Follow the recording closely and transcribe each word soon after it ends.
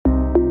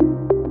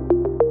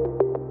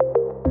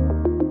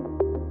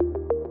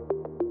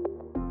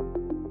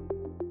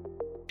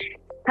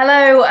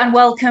Hello and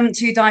welcome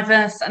to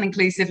Diverse and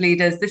Inclusive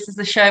Leaders. This is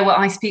the show where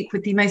I speak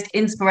with the most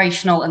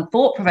inspirational and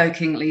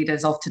thought-provoking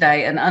leaders of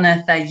today and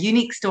unearth their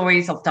unique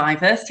stories of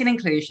diversity and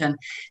inclusion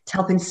to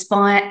help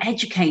inspire,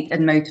 educate,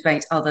 and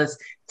motivate others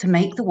to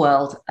make the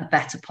world a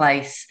better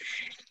place.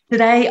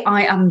 Today,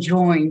 I am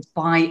joined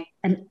by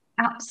an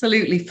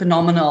absolutely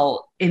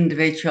phenomenal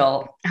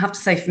individual. I have to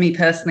say, for me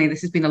personally,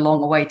 this has been a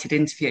long awaited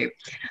interview.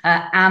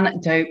 Anne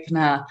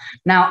Dopner.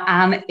 Now,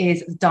 Anne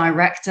is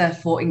Director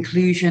for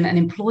Inclusion and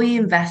Employee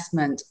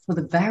Investment for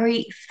the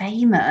very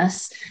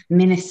famous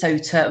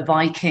Minnesota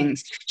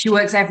Vikings. She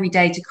works every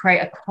day to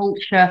create a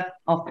culture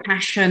of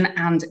passion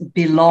and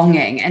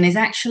belonging and is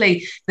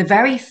actually the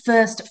very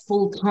first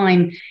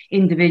full-time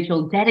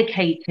individual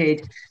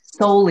dedicated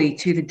solely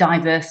to the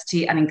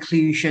diversity and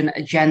inclusion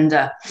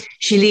agenda.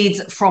 She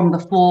leads from the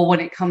fore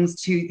when it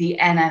comes to the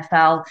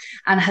NFL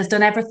and has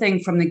done everything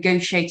from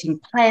negotiating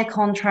player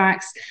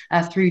contracts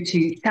through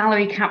to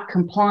salary cap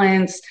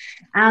compliance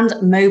and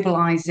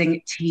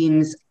mobilizing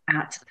teams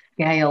at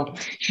scale.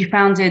 She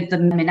founded the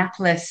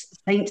Minneapolis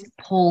St.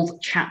 Paul's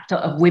chapter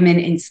of Women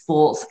in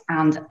Sports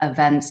and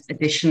Events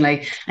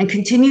additionally, and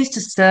continues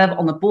to serve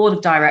on the board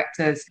of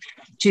directors.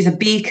 She's a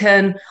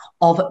beacon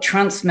of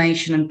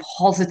transformation and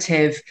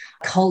positive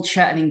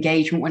culture and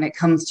engagement when it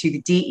comes to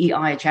the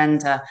DEI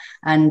agenda.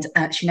 And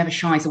she never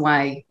shies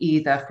away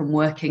either from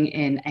working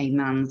in a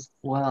man's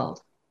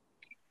world.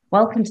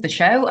 Welcome to the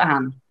show,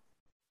 Anne.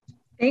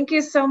 Thank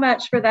you so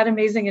much for that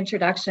amazing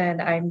introduction.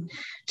 I'm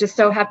just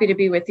so happy to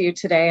be with you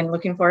today and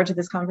looking forward to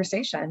this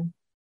conversation.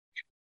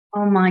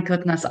 Oh my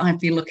goodness,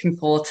 I've been looking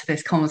forward to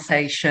this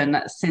conversation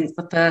since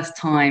the first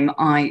time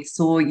I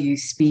saw you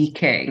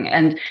speaking.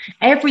 And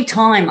every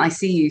time I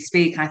see you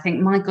speak, I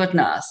think, my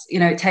goodness,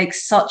 it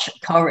takes such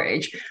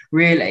courage,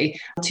 really,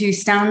 to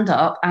stand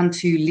up and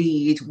to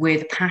lead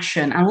with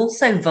passion and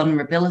also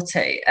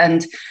vulnerability.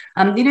 And,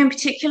 in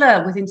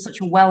particular, within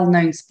such a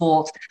well-known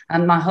sport,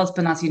 and my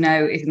husband, as you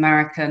know, is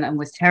American and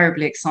was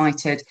terribly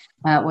excited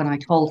when I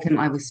told him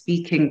I was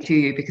speaking to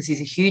you because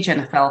he's a huge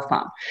NFL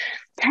fan.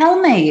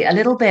 Tell me a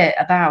little bit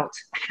about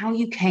how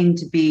you came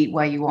to be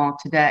where you are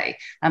today.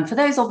 And for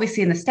those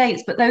obviously in the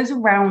States, but those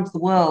around the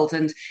world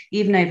and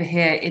even over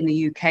here in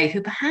the UK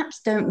who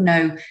perhaps don't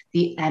know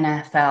the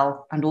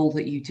NFL and all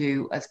that you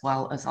do as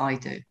well as I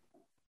do.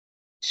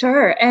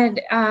 Sure.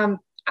 And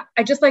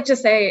I just like to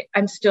say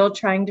I'm still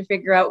trying to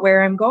figure out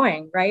where I'm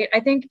going, right?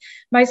 I think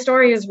my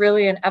story is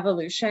really an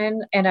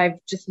evolution, and I've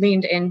just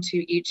leaned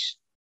into each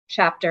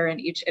chapter and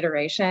each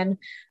iteration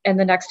and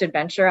the next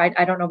adventure.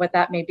 I don't know what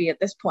that may be at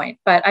this point,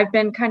 but I've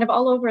been kind of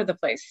all over the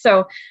place.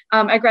 So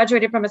I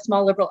graduated from a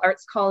small liberal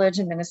arts college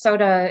in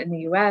Minnesota in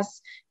the US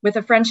with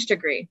a French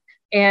degree.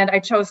 And I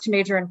chose to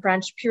major in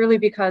French purely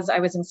because I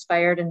was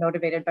inspired and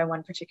motivated by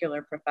one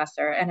particular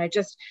professor. And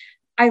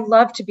I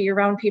love to be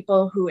around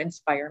people who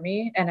inspire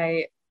me. And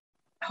I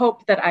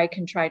hope that I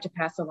can try to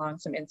pass along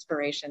some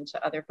inspiration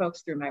to other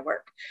folks through my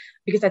work,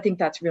 because I think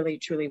that's really,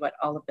 truly what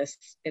all of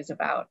this is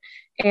about.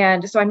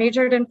 And so I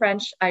majored in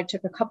French. I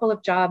took a couple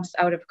of jobs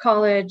out of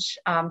college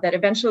that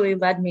eventually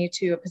led me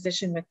to a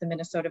position with the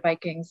Minnesota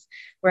Vikings,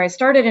 where I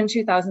started in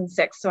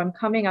 2006. So I'm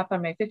coming up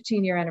on my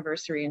 15-year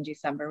anniversary in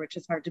December, which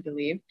is hard to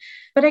believe.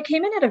 But I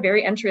came in at a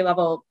very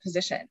entry-level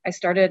position. I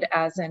started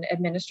as an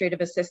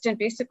administrative assistant,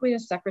 basically a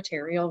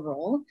secretarial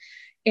role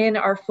in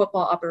our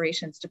football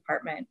operations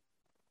department.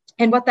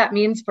 And what that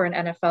means for an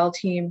NFL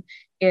team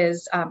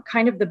is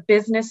kind of the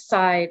business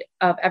side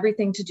of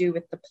everything to do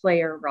with the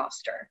player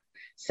roster.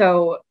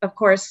 So, of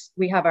course,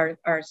 we have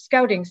our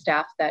scouting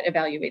staff that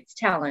evaluates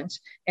talent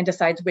and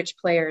decides which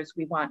players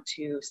we want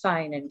to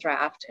sign and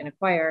draft and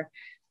acquire.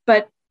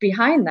 But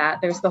behind that,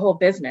 there's the whole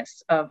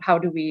business of how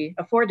do we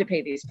afford to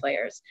pay these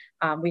players.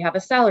 We have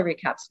a salary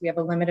cap, so we have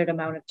a limited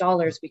amount of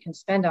dollars we can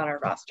spend on our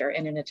roster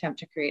in an attempt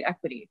to create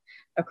equity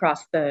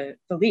across the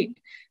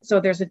league. So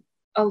there's a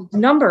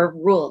number of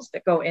rules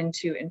that go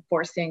into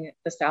enforcing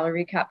the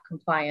salary cap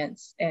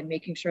compliance and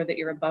making sure that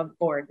you're above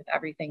board with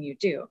everything you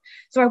do.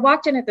 So I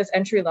walked in at this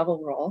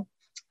entry-level role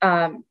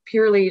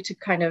purely to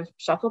kind of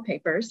shuffle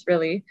papers,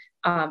 really,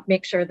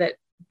 make sure that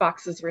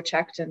boxes were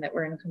checked and that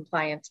we're in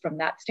compliance from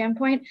that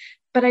standpoint.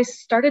 But I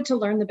started to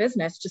learn the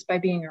business just by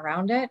being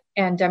around it,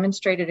 and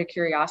demonstrated a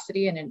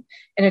curiosity and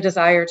a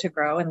desire to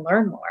grow and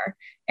learn more,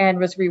 and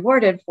was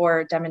rewarded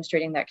for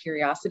demonstrating that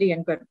curiosity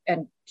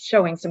and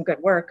showing some good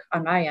work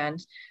on my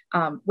end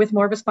with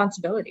more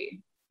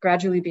responsibility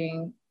gradually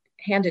being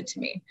handed to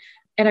me.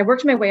 And I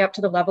worked my way up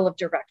to the level of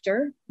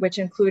director, which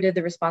included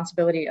the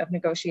responsibility of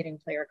negotiating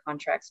player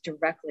contracts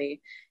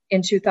directly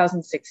in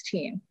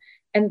 2016.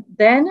 And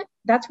then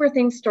that's where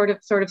things sort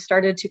of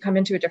started to come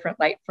into a different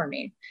light for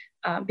me,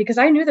 because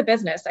I knew the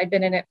business. I'd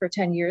been in it for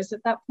 10 years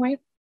at that point.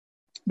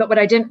 But what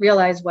I didn't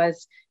realize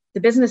was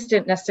the business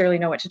didn't necessarily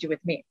know what to do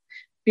with me.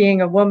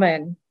 Being a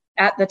woman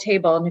at the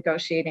table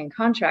negotiating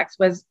contracts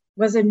was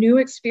a new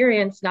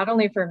experience, not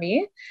only for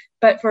me,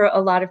 but for a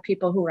lot of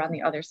people who were on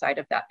the other side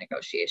of that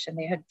negotiation.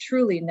 They had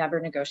truly never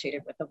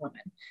negotiated with a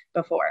woman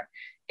before.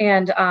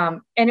 And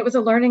it was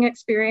a learning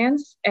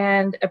experience,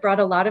 and it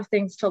brought a lot of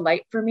things to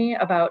light for me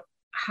about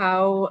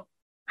how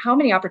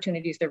many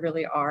opportunities there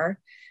really are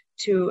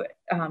to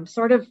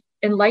sort of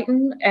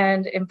enlighten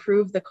and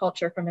improve the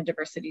culture from a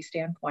diversity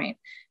standpoint,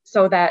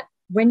 so that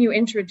when you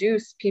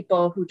introduce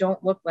people who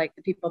don't look like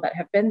the people that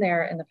have been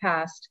there in the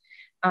past,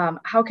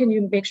 how can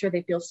you make sure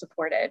they feel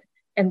supported,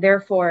 and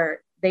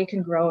therefore they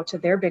can grow to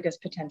their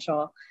biggest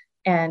potential,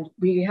 and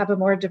we have a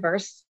more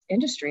diverse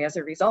industry as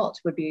a result,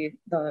 would be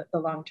the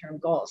long-term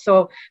goal.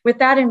 So with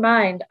that in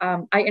mind,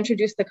 I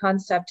introduced the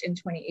concept in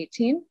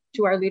 2018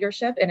 to our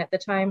leadership. And at the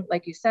time,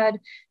 like you said,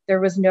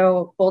 there was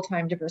no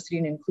full-time diversity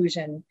and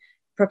inclusion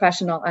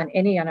professional on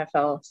any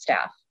NFL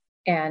staff.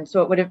 And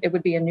so it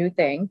would be a new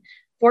thing.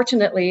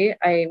 Fortunately,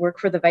 I work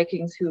for the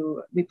Vikings,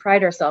 who we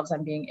pride ourselves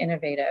on being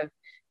innovative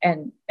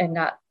and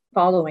not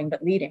following,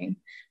 but leading.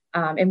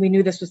 And we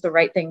knew this was the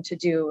right thing to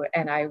do.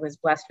 And I was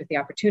blessed with the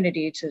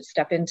opportunity to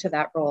step into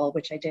that role,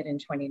 which I did in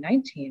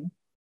 2019.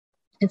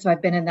 And so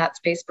I've been in that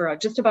space for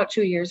just about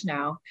 2 years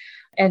now,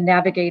 and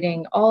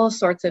navigating all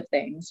sorts of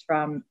things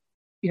from,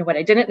 what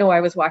I didn't know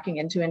I was walking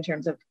into in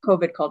terms of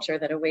COVID culture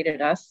that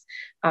awaited us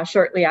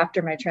shortly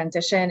after my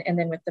transition. And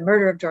then with the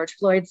murder of George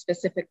Floyd,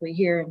 specifically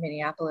here in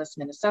Minneapolis,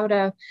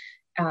 Minnesota,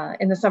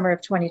 in the summer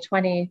of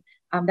 2020,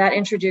 that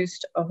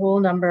introduced a whole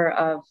number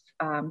of,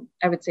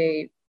 I would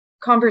say,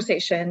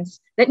 conversations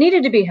that had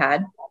needed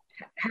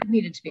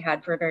to be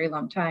had for a very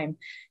long time.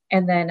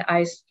 And then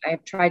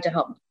I've tried to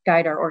help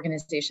guide our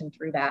organization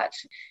through that.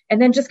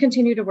 And then just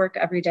continue to work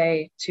every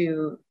day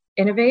to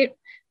innovate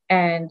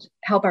and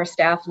help our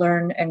staff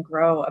learn and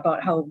grow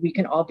about how we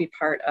can all be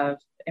part of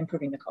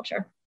improving the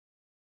culture.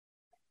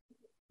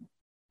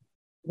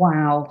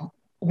 Wow.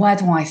 Where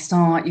do I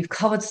start? You've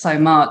covered so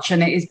much,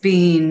 and it has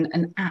been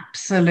an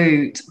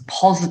absolute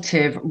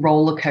positive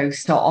roller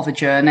coaster of a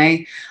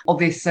journey.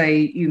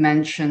 Obviously, you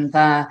mentioned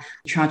the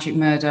tragic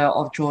murder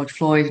of George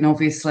Floyd, and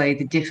obviously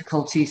the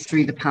difficulties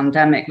through the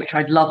pandemic, which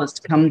I'd love us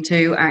to come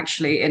to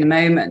actually in a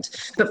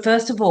moment. But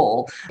first of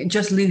all,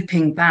 just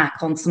looping back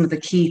on some of the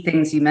key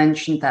things you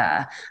mentioned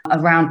there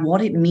around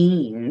what it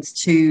means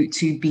to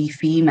be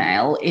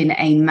female in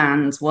a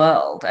man's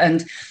world.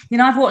 And,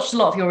 I've watched a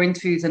lot of your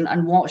interviews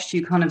and watched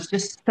you kind of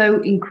just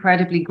so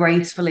incredibly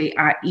gracefully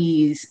at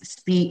ease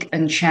speak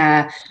and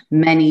share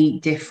many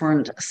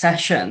different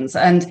sessions.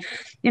 And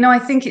I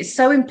think it's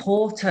so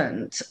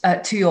important,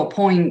 to your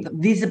point, that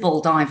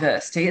visible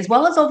diversity, as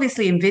well as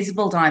obviously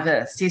invisible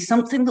diversity, is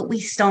something that we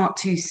start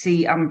to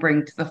see and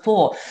bring to the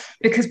fore.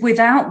 Because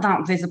without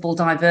that visible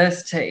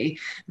diversity,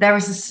 there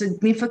is a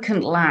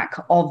significant lack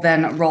of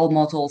then role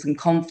models and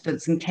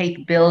confidence and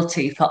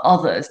capability for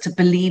others to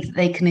believe that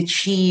they can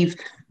achieve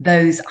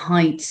those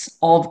heights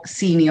of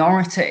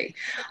seniority.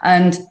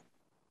 And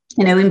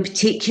in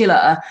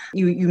particular,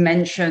 you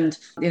mentioned,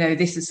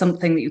 this is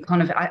something that you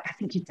kind of, I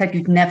think you said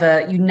you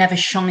never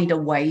shied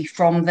away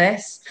from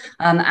this.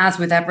 As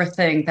with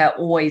everything, there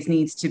always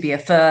needs to be a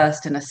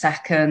first and a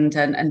second,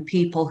 and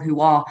people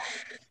who are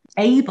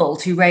able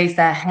to raise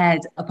their head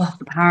above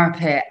the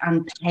parapet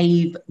and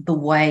pave the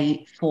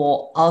way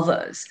for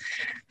others.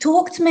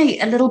 Talk to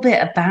me a little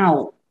bit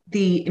about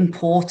the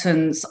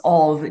importance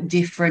of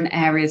different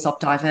areas of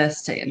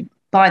diversity. And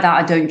by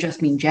that, I don't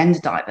just mean gender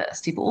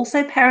diversity, but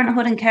also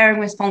parenthood and caring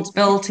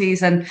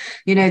responsibilities and,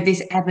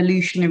 this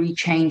evolutionary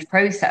change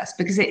process,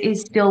 because it is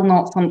still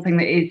not something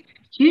that is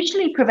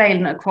hugely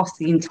prevalent across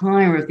the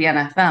entire of the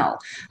NFL,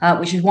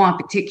 which is why I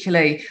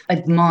particularly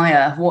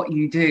admire what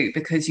you do,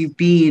 because you've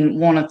been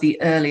one of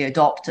the early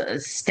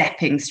adopters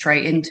stepping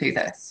straight into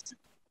this.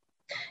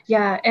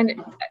 Yeah,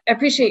 and I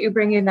appreciate you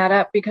bringing that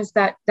up, because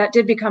that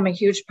did become a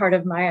huge part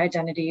of my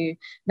identity.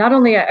 Not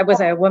only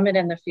was I a woman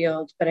in the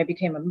field, but I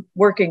became a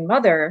working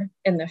mother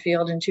in the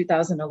field in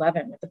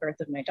 2011 with the birth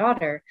of my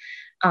daughter.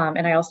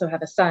 And I also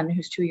have a son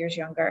who's 2 years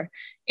younger.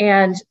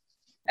 And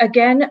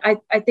again,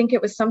 I think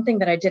it was something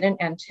that I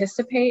didn't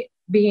anticipate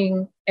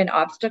being an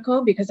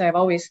obstacle, because I've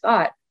always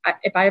thought,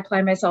 if I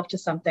apply myself to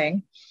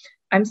something,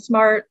 I'm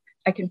smart,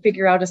 I can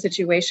figure out a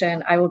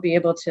situation, I will be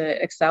able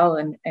to excel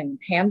and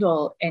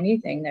handle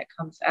anything that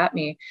comes at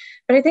me.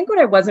 But I think what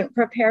I wasn't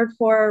prepared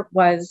for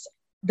was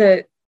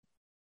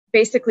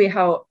basically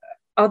how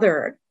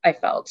other I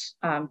felt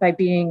by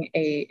being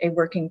a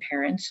working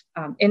parent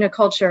in a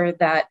culture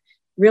that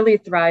really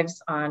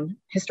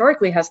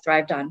historically has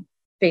thrived on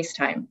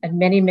FaceTime and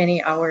many,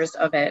 many hours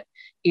of it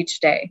each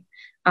day.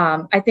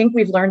 I think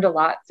we've learned a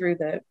lot through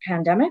the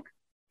pandemic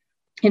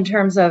in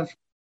terms of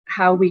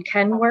how we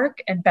can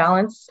work and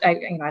balance. I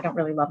don't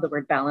really love the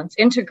word balance,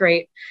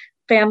 integrate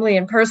family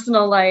and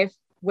personal life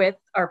with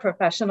our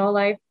professional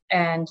life,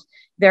 and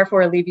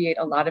therefore alleviate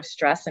a lot of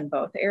stress in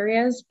both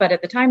areas. But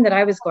at the time that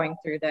I was going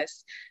through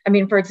this,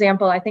 for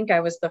example, I think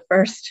I was the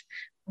first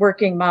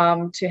working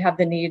mom to have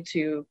the need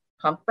to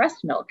pump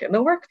breast milk in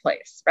the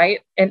workplace, right?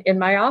 In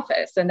my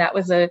office. And that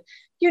was a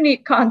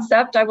unique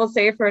concept, I will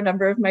say, for a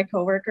number of my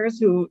coworkers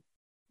who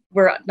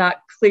were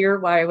not clear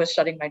why I was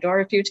shutting my door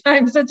a few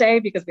times a day,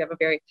 because we have a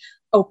very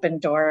open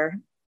door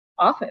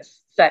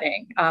office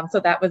setting.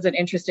 So that was an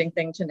interesting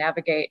thing to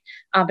navigate,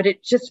 but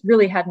it just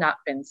really had not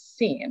been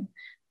seen.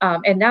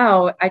 And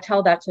now I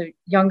tell that to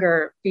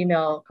younger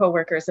female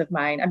coworkers of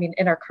mine. I mean,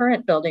 in our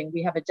current building,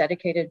 we have a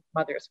dedicated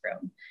mother's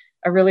room,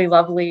 a really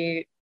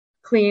lovely,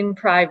 clean,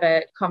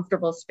 private,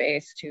 comfortable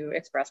space to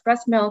express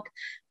breast milk.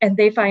 And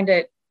they find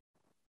it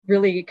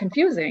really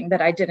confusing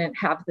that I didn't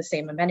have the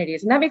same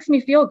amenities. And that makes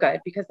me feel good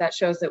because that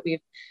shows that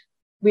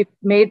we've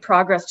made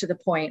progress to the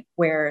point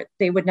where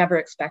they would never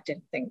expect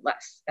anything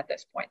less at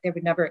this point. They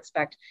would never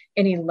expect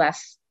any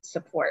less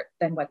support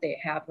than what they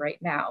have right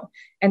now.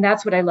 And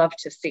that's what I love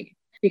to see,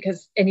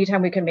 because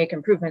anytime we can make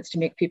improvements to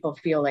make people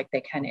feel like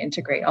they can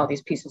integrate all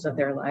these pieces of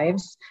their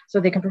lives so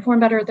they can perform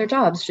better at their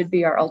jobs should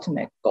be our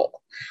ultimate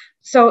goal.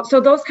 So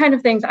those kind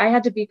of things, I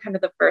had to be kind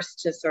of the first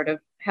to sort of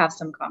have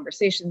some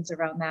conversations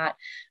around that.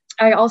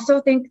 I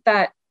also think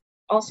that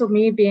also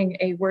me being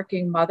a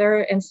working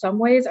mother in some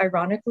ways,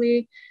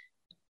 ironically,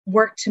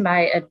 worked to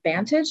my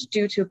advantage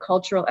due to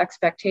cultural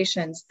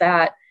expectations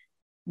that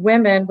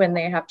women, when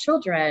they have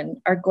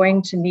children, are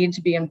going to need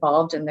to be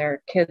involved in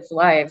their kids'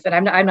 lives.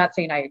 And I'm not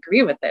saying I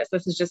agree with this.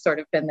 This has just sort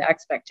of been the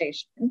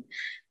expectation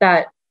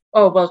that,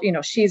 oh, well, you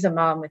know, she's a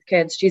mom with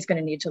kids. She's going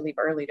to need to leave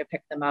early to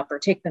pick them up or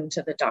take them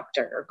to the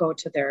doctor or go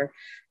to their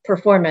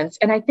performance.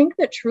 And I think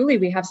that truly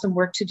we have some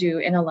work to do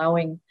in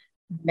allowing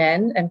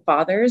men and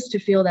fathers to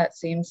feel that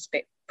same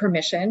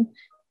permission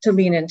to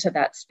lean into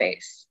that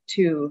space,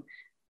 to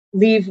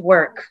leave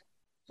work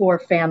for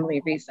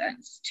family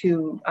reasons,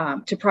 to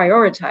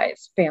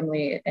prioritize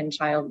family and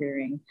child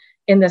rearing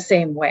in the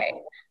same way.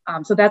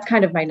 So that's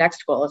kind of my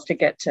next goal, is to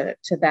get to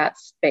that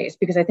space,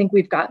 because I think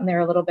we've gotten there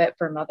a little bit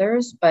for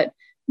mothers, but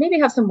maybe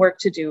have some work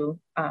to do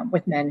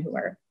with men who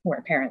are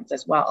parents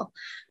as well.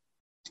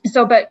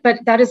 So, but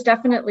that is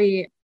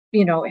definitely,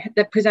 you know,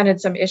 that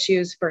presented some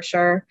issues for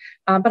sure.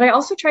 But I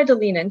also tried to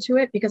lean into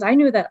it because I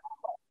knew that,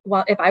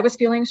 well, if I was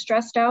feeling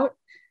stressed out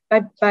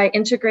by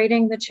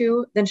integrating the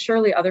two, then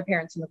surely other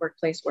parents in the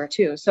workplace were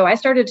too. So I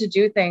started to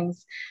do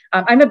things.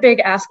 I'm a big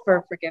ask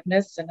for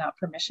forgiveness and not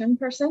permission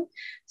person.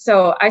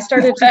 So I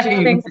started to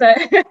do things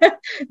that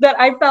that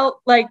I felt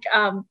like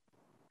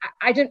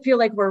I didn't feel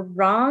like were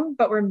wrong,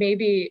 but were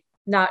maybe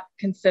not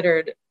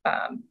considered,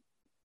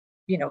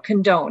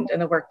 condoned in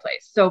the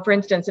workplace. So for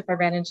instance, if I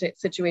ran into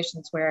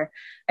situations where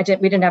we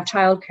didn't have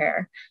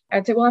childcare,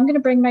 I'd say, well, I'm going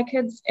to bring my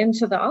kids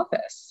into the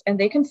office and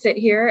they can sit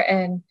here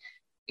and,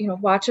 you know,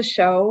 watch a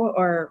show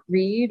or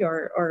read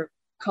or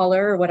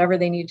color or whatever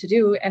they need to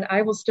do. And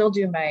I will still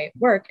do my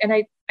work. And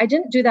I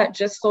didn't do that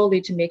just solely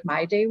to make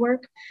my day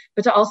work,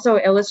 but to also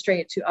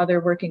illustrate to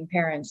other working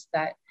parents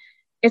that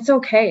it's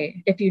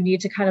okay if you need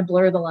to kind of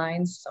blur the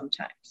lines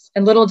sometimes.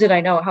 And little did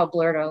I know how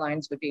blurred our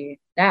lines would be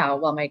now,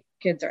 while my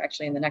kids are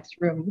actually in the next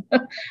room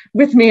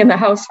with me in the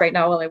house right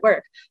now while I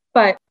work.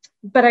 But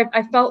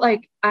I felt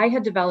like I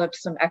had developed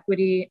some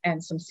equity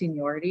and some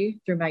seniority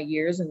through my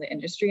years in the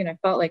industry. And I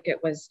felt like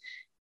it was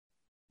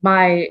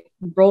my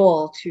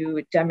role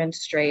to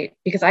demonstrate,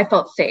 because I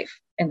felt safe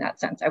in that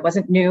sense. I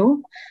wasn't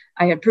new.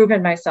 I had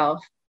proven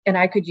myself, and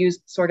I could use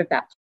sort of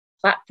that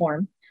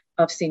platform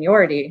of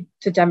seniority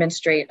to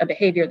demonstrate a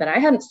behavior that I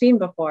hadn't seen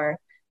before,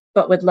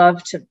 but would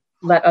love to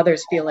let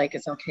others feel like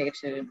it's okay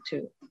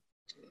to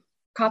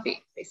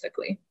copy,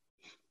 basically.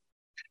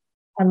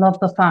 I love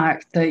the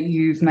fact that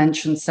you've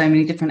mentioned so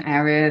many different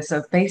areas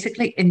of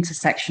basically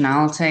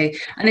intersectionality.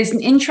 And it's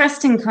an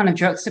interesting kind of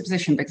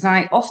juxtaposition, because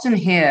I often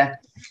hear,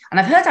 and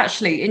I've heard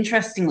actually,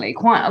 interestingly,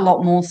 quite a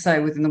lot more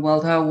so within the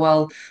world, oh,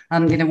 well,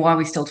 why are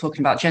we still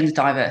talking about gender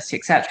diversity,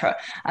 etc.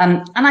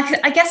 And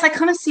I guess I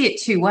kind of see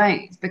it two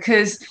ways,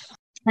 because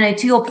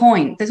to your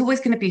point, there's always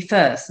going to be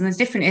first, and there's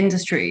different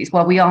industries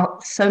where we are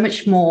so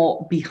much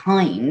more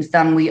behind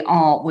than we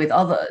are with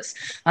others.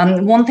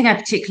 One thing I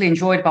particularly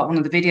enjoyed about one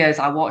of the videos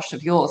I watched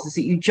of yours is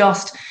that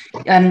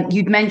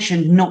you'd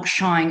mentioned not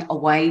shying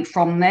away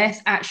from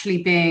this,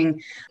 actually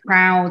being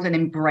proud and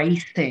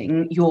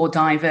embracing your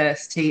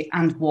diversity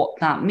and what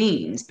that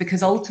means,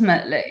 because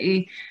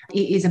ultimately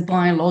it is a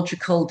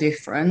biological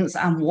difference,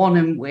 and one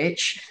in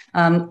which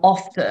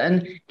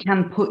often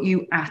can put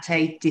you at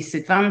a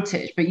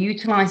disadvantage. But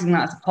utilizing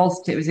that as a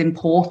positive is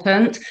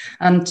important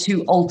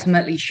to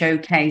ultimately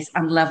showcase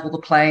and level the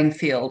playing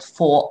field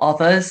for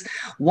others,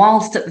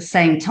 whilst at the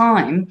same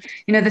time,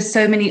 there's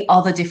so many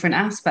other different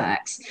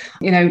aspects,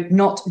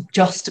 not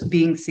just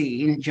being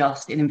seen,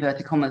 just in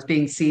inverted commas,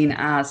 being seen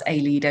as a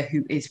leader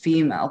who is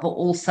female, but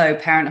also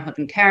parenthood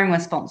and caring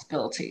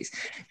responsibilities,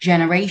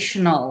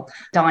 generational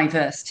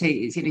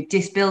diversities,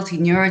 disability,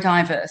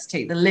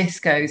 neurodiversity, the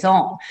list goes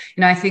on.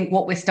 I think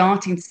what we're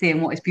starting to see,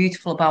 and what is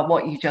beautiful about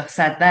what you just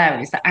said there,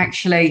 is that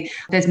actually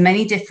there's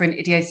many different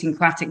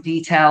idiosyncratic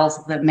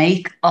details that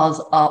make us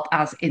up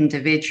as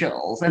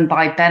individuals. And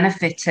by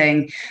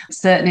benefiting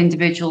certain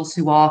individuals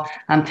who are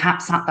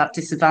perhaps at that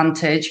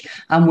disadvantage,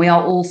 we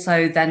are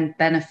also then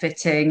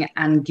benefiting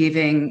and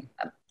giving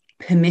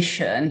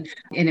permission,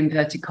 in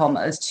inverted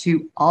commas,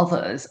 to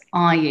others,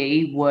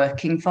 i.e.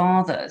 working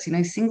fathers,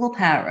 single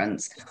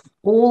parents,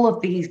 all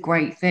of these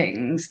great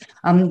things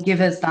give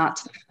us that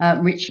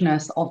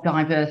richness of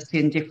diversity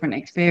and different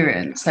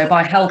experience. So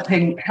by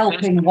helping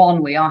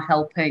one, we are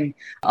helping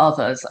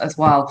others as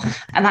well.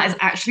 And that is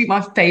actually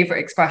my favorite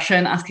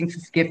expression, asking for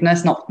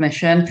forgiveness, not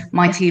permission.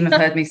 My team have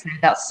heard me say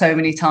that so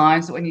many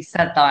times. When you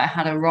said that, I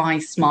had a wry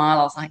smile.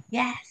 I was like,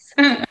 yes.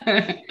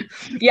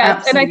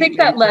 Yes. And I think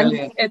that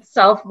lends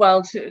itself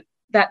well to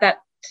that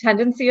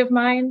tendency of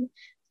mine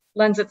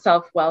lends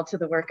itself well to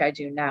the work I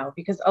do now,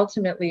 because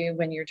ultimately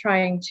when you're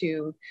trying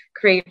to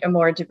create a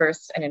more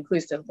diverse and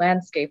inclusive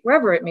landscape,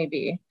 wherever it may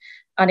be,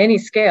 on any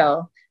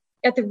scale,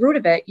 at the root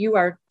of it, you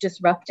are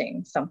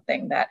disrupting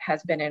something that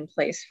has been in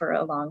place for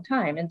a long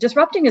time. And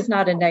disrupting is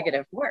not a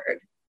negative word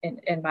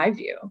in my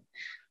view.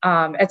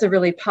 It's a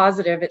really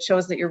positive. It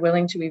shows that you're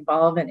willing to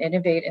evolve and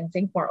innovate and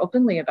think more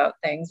openly about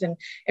things and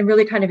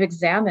really kind of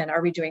examine,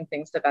 are we doing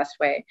things the best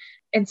way?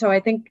 And so I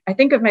think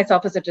of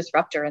myself as a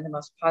disruptor in the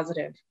most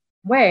positive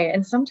way.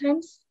 And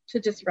sometimes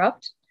to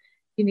disrupt,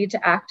 you need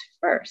to act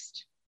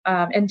first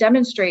and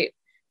demonstrate,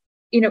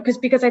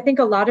 because I think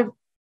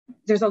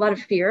there's a lot of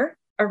fear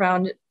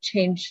around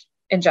change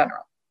in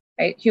general,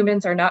 right?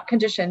 Humans are not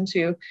conditioned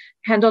to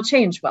handle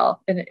change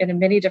well in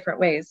many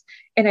different ways.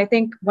 And I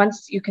think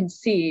once you can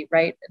see,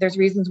 right, there's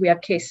reasons we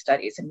have case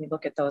studies and we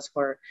look at those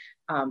for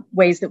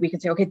ways that we can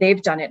say, okay,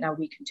 they've done it, now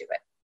we can do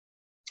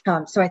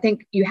it. So I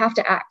think you have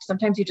to act.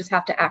 Sometimes you just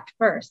have to act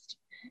first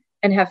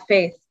and have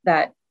faith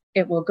that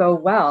it will go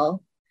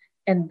well.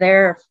 And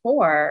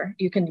therefore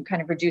you can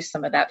kind of reduce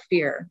some of that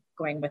fear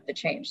going with the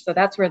change. So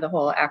that's where the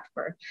whole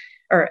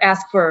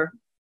ask for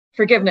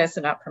forgiveness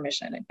and not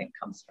permission, I think,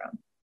 comes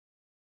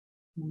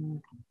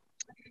from.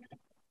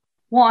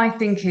 What I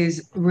think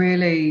is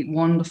really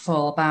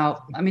wonderful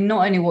about,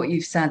 not only what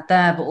you've said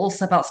there, but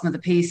also about some of the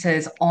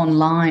pieces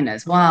online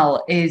as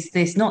well, is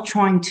this not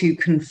trying to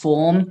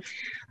conform.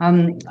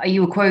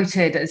 You were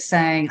quoted as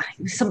saying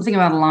something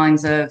around the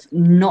lines of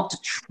not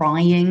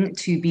trying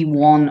to be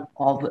one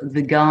of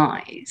the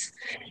guys.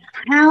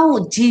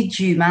 How did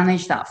you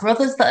manage that? For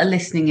others that are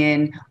listening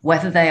in,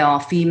 whether they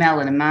are female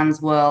in a man's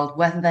world,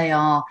 whether they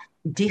are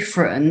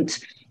different,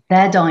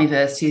 their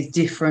diversity is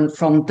different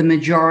from the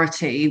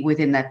majority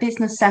within their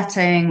business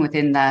setting,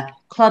 within their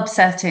club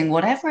setting,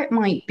 whatever it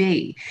might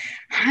be.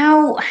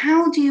 How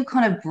do you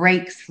kind of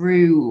break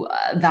through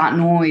that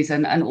noise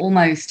and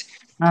almost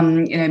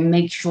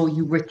make sure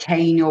you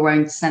retain your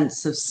own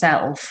sense of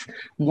self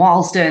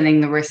whilst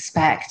earning the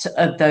respect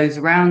of those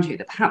around you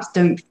that perhaps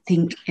don't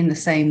think in the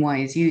same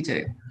way as you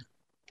do?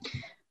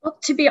 Well,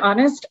 to be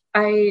honest,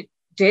 I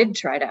did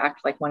try to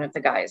act like one of the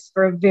guys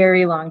for a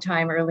very long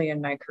time early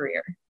in my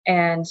career.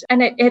 And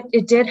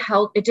it did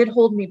help. It did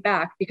hold me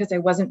back because I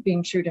wasn't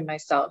being true to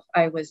myself.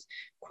 I was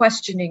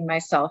questioning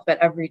myself at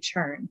every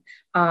turn.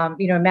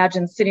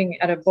 Imagine sitting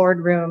at a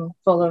boardroom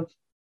full of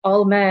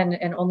all men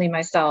and only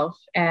myself,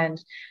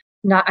 and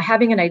not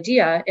having an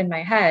idea in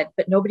my head,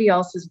 but nobody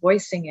else is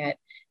voicing it.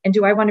 And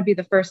do I want to be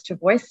the first to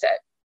voice it?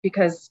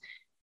 Because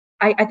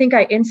I think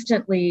I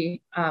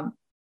instantly,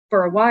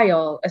 for a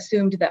while,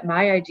 assumed that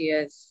my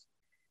ideas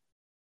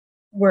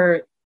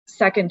were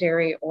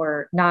secondary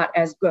or not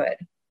as good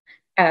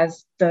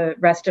as the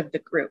rest of the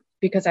group,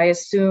 because I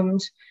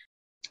assumed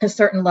a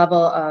certain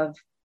level of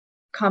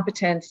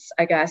competence,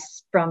 I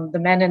guess, from the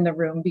men in the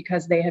room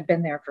because they had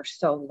been there for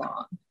so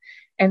long.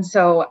 And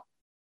so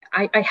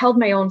I held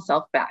my own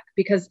self back,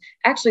 because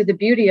actually the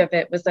beauty of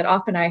it was that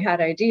often I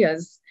had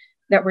ideas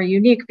that were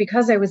unique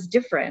because I was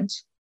different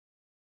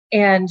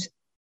and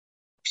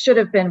should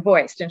have been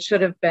voiced and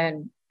should have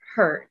been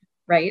heard,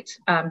 right?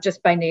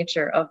 Just by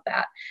nature of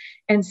that.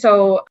 And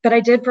so, but I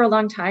did for a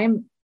long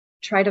time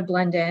try to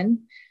blend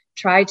in,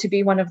 try to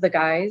be one of the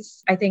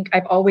guys. I think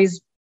I've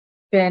always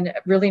been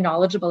really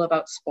knowledgeable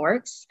about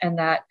sports, and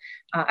that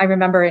I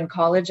remember in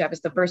college, I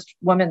was the first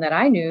woman that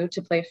I knew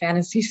to play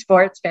fantasy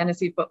sports,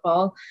 fantasy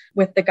football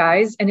with the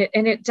guys. And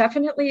it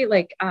definitely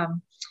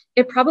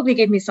it probably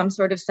gave me some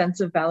sort of sense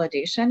of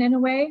validation in a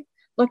way,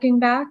 looking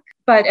back.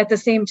 But at the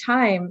same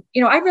time,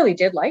 I really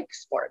did like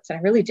sports, and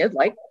I really did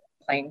like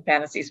playing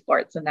fantasy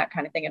sports and that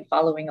kind of thing and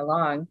following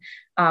along.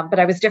 But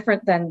I was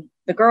different than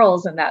the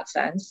girls in that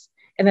sense.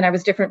 And then I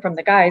was different from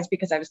the guys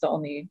because I was the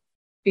only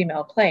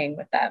female playing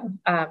with them.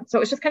 So it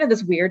was just kind of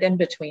this weird in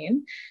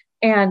between.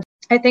 And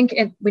I think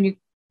when you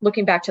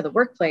looking back to the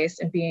workplace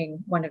and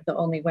being one of the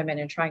only women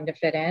and trying to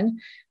fit in,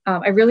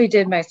 I really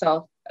did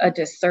myself a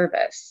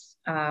disservice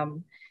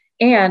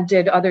and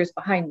did others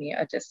behind me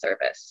a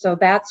disservice. So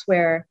that's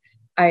where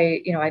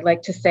I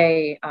like to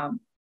say,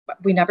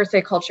 we never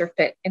say culture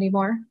fit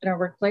anymore in our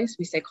workplace.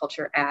 We say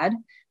culture add.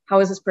 How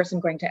is this person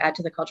going to add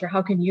to the culture?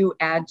 How can you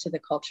add to the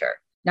culture?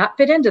 Not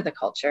fit into the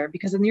culture,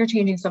 because then you're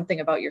changing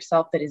something about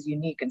yourself that is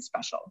unique and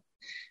special.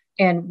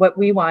 And what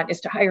we want is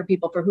to hire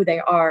people for who they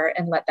are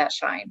and let that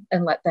shine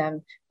and let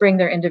them bring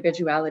their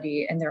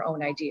individuality and their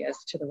own ideas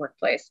to the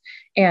workplace.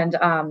 And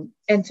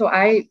so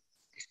I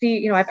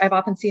see, I've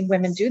often seen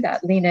women do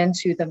that, lean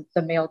into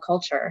the male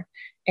culture,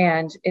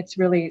 and it's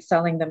really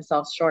selling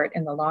themselves short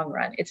in the long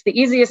run. It's the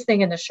easiest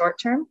thing in the short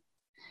term,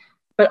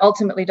 but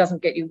ultimately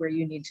doesn't get you where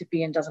you need to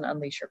be and doesn't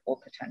unleash your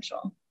full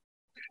potential.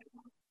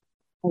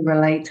 I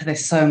relate to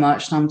this so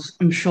much, and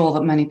I'm sure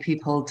that many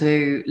people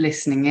do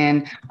listening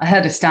in. I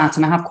heard a stat,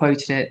 and I have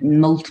quoted it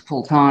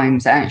multiple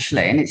times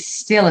actually, and it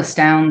still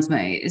astounds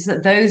me, is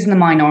that those in the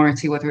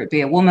minority, whether it be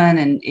a woman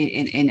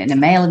in a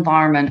male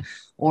environment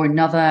or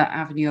another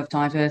avenue of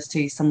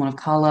diversity, someone of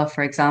color,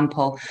 for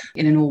example,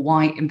 in an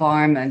all-white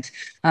environment,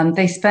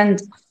 they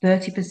spend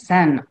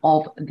 30%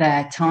 of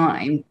their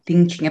time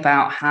thinking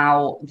about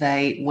how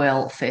they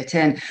will fit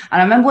in. And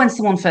I remember when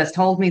someone first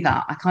told me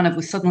that, I kind of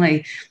was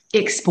suddenly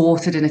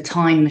exported in a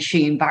time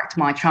machine back to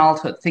my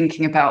childhood,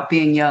 thinking about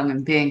being young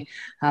and being,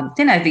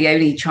 the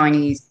only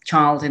Chinese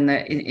child in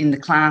the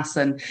class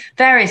and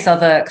various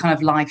other kind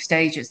of life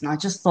stages. And I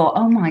just thought,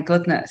 oh my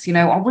goodness,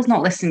 I was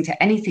not listening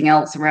to anything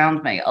else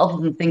around me other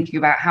than thinking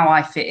about how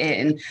I fit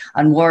in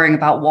and worrying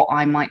about what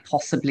I might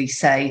possibly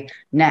say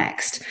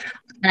next.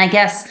 And I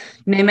guess,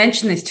 you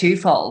mentioned this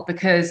twofold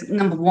because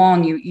number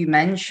one, you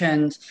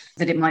mentioned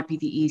that it might be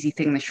the easy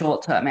thing in the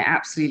short term. It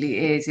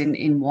absolutely is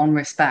in one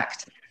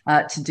respect.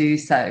 To do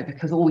so,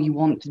 because all you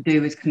want to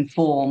do is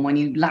conform when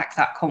you lack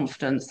that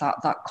confidence,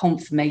 that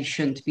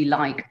confirmation to be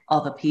like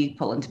other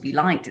people and to be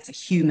liked. It's a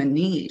human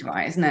need,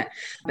 right? Isn't it?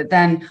 But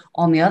then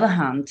on the other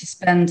hand, to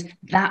spend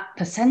that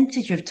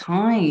percentage of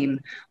time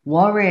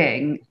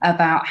worrying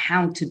about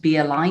how to be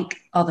like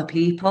other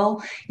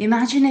people,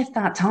 imagine if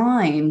that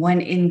time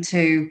went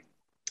into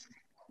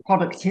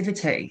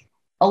productivity,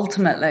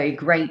 ultimately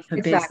great for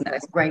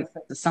business, great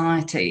for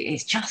society.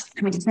 It's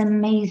an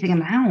amazing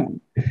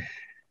amount.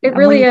 It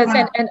really is.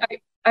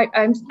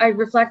 And I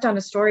reflect on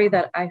a story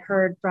that I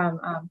heard from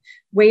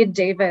Wade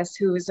Davis,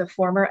 who is a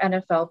former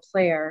NFL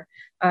player.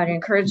 I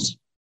encourage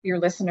your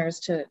listeners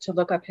to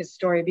look up his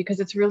story because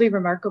it's really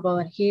remarkable.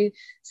 And he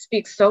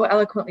speaks so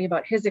eloquently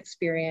about his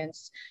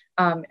experience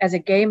as a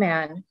gay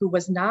man who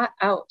was not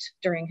out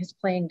during his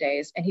playing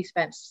days. And he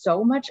spent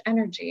so much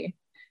energy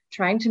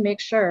trying to make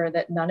sure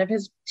that none of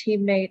his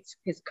teammates,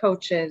 his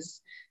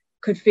coaches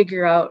could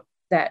figure out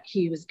that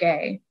he was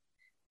gay.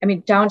 I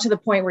mean, down to the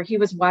point where he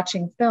was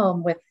watching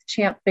film with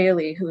Champ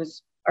Bailey, who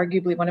is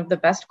arguably one of the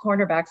best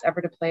cornerbacks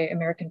ever to play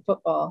American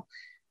football,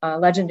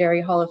 legendary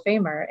Hall of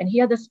Famer. And he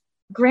had this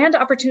grand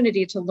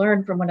opportunity to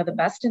learn from one of the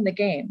best in the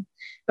game.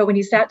 But when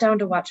he sat down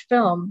to watch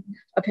film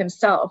of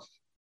himself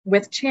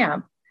with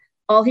Champ,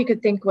 all he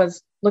could think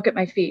was, look at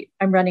my feet.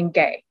 I'm running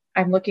gay.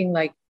 I'm looking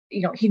like,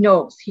 he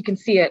knows, he can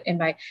see it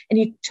and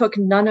he took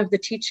none of the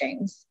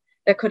teachings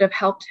that could have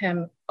helped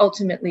him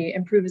ultimately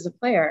improve as a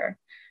player.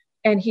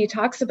 And he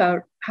talks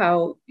about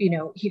how,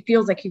 he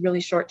feels like he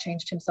really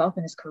shortchanged himself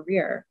in his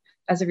career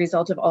as a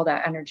result of all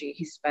that energy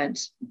he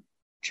spent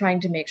trying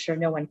to make sure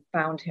no one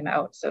found him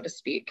out, so to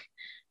speak.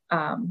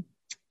 And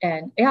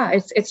yeah,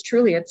 it's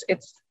truly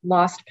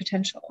lost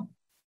potential.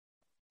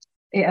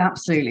 It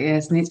absolutely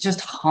is. And it's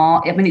just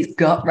hard. I mean, it's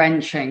gut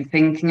wrenching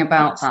thinking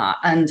about that.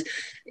 And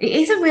it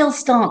is a real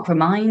stark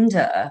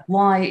reminder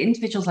why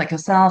individuals like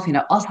yourself,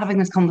 us having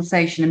this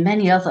conversation and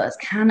many others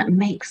can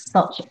make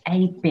such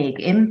a big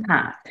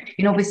impact.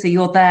 Obviously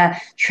you're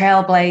there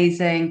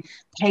trailblazing,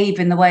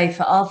 paving the way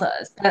for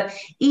others. But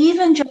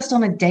even just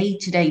on a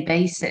day-to-day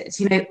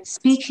basis,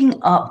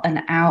 speaking up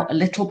and out a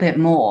little bit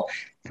more,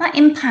 that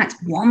impacts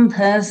one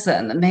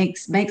person that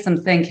makes them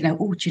think,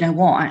 oh, do you know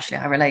what? Actually,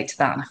 I relate to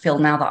that. And I feel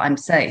now that I'm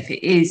safe.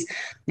 It is,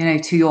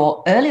 to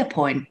your earlier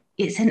point,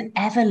 it's an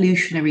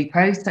evolutionary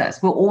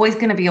process. We're always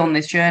going to be on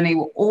this journey.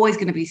 We're always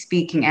going to be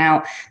speaking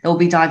out. There will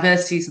be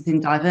diversities within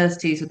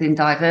diversities within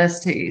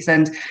diversities.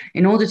 And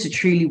in order to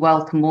truly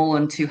welcome all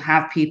and to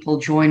have people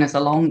join us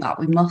along that,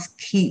 we must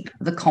keep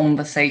the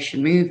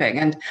conversation moving.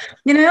 And,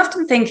 I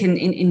often think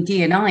in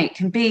D&I, it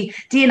can be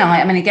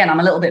D&I. I mean, again, I'm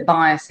a little bit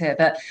biased here,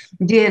 but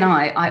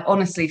D&I, I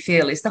honestly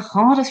feel is the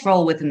hardest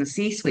role within the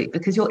C-suite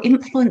because you're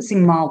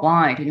influencing mile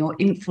wide and you're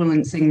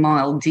influencing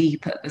mile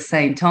deep at the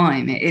same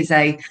time. It is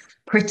a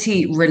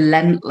pretty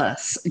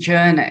relentless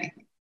journey.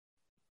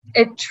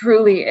 It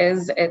truly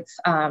is. It's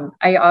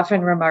I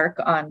often remark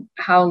on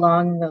how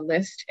long the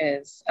list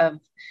is of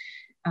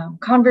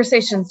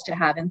conversations to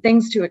have and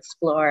things to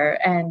explore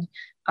and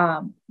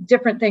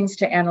different things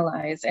to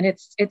analyze. And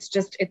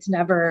it's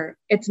never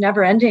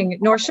ending,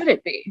 nor should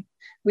it be.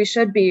 We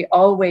should be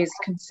always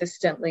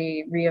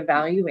consistently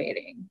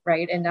reevaluating,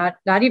 right? And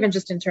not even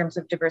just in terms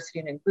of diversity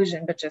and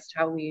inclusion, but just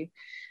how we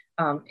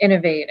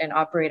innovate and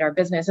operate our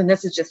business. And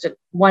this is just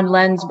one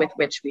lens with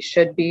which we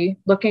should be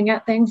looking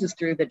at things is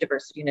through the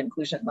diversity and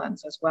inclusion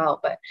lens as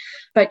well.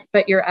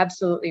 But you're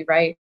absolutely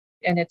right.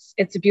 And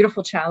it's a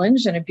beautiful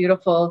challenge and a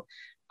beautiful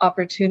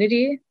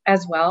opportunity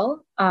as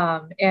well.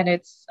 And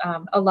it's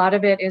a lot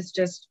of it is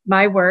just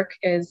my work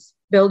is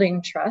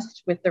building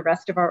trust with the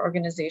rest of our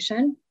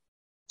organization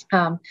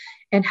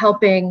and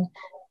helping,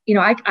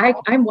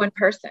 I'm one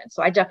person,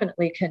 so I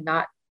definitely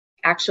cannot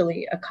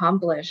actually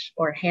accomplish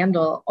or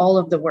handle all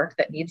of the work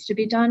that needs to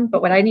be done.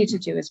 But what I need to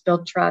do is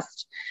build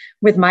trust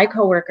with my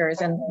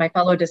coworkers and my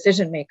fellow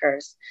decision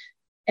makers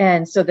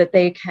And so that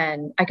I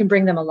can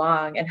bring them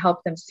along and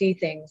help them see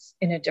things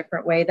in a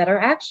different way that are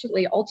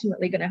actually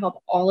ultimately going to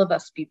help all of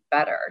us be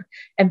better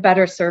and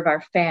better serve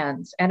our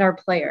fans and our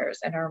players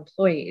and our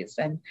employees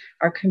and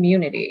our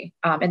community.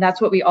 And that's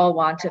what we all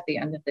want at the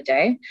end of the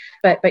day.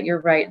 But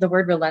you're right. The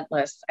word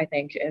relentless, I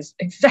think, is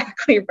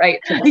exactly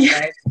right to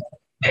describe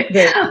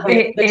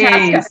the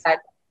task ahead.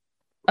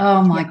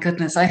 Oh my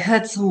goodness. I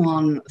heard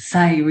someone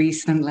say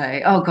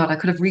recently, oh God, I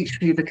could have reached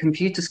through the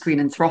computer screen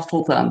and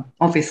throttled them.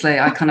 Obviously,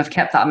 I kind of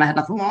kept that in my head.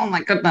 And I thought, oh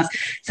my goodness.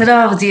 Said,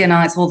 oh,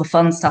 D&I, it's all the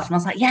fun stuff. And I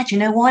was like, yeah, do you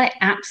know what? It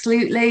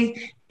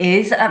absolutely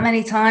is at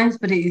many times,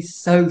 but it is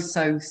so,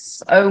 so,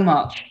 so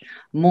much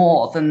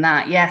more than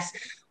that. Yes,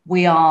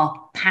 we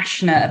are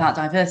passionate about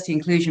diversity,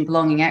 inclusion,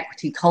 belonging,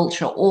 equity,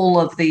 culture, all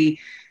of the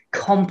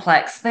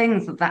complex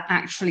things that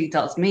actually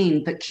does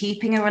mean, but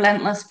keeping a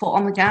relentless foot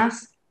on the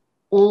gas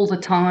all the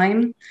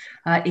time,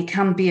 it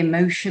can be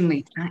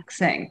emotionally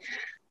taxing.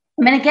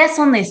 I mean, I guess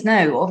on this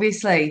note,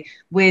 obviously,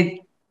 with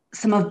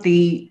some of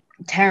the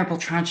terrible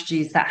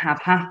tragedies that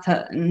have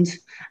happened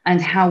and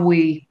how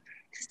we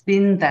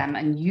spin them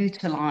and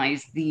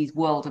utilize these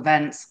world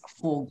events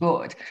for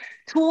good,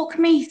 talk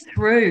me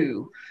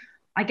through,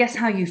 I guess,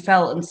 how you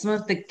felt and some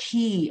of the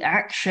key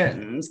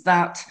actions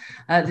that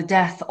the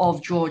death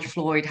of George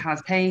Floyd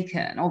has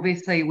taken.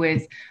 Obviously,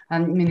 with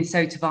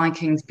Minnesota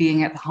Vikings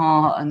being at the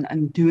heart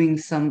and doing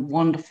some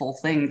wonderful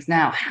things.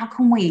 Now, how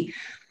can we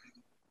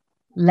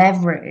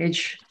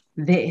leverage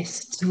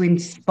this to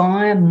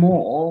inspire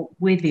more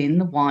within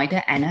the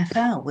wider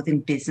NFL, within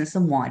business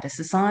and wider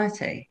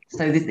society,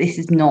 so that this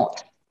is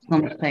not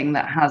something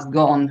that has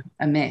gone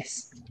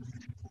amiss?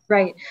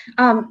 Right.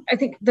 I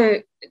think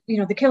the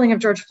killing of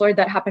George Floyd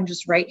that happened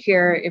just right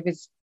here. It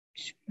was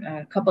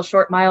a couple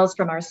short miles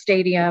from our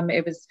stadium.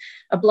 It was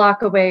a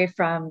block away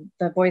from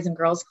the Boys and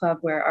Girls Club,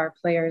 where our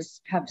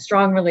players have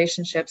strong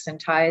relationships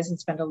and ties and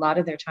spend a lot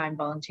of their time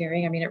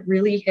volunteering. I mean, it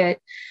really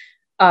hit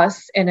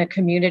us in a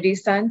community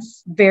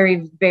sense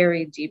very,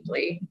 very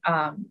deeply,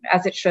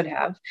 as it should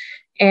have.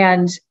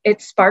 And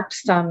it sparked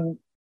some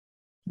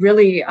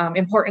really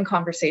important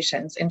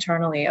conversations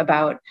internally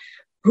about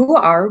who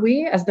are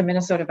we as the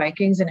Minnesota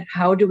Vikings and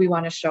how do we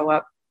want to show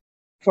up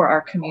for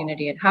our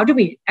community, and how do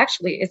we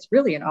actually, it's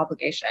really an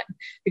obligation,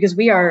 because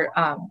we are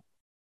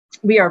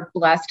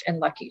blessed and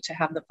lucky to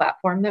have the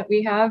platform that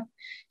we have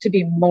to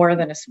be more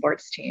than a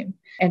sports team,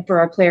 and for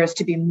our players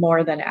to be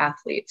more than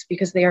athletes,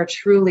 because they are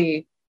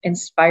truly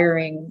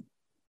inspiring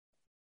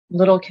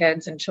little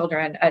kids and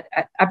children at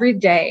every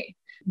day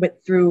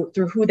through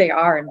who they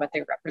are and what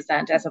they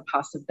represent as a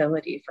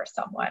possibility for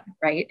someone,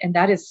 right? And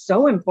that is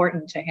so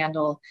important to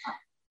handle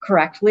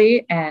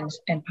correctly and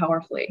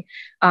powerfully.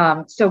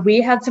 So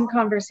we had some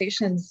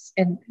conversations,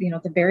 and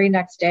the very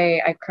next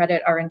day, I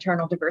credit our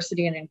internal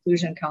diversity and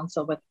inclusion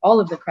council with all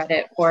of the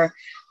credit for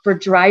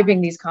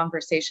driving these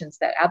conversations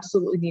that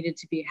absolutely needed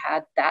to be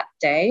had that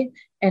day,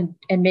 and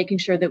making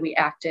sure that we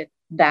acted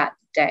that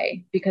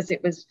day, because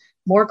it was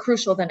more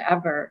crucial than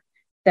ever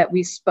that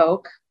we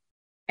spoke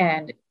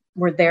and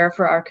were there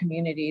for our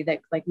community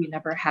that like we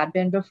never had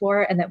been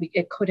before, and that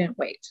it couldn't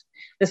wait.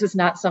 This was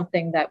not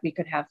something that we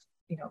could have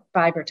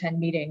 5 or 10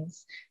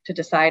 meetings to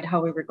decide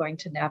how we were going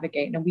to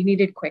navigate. And we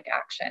needed quick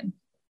action.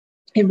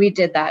 And we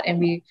did that. And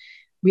we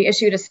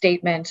issued a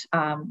statement.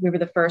 We were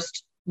the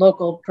first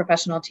local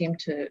professional team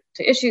to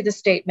issue the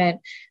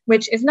statement,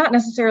 which is not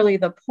necessarily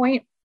the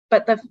point,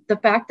 but the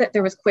fact that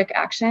there was quick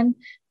action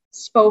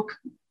spoke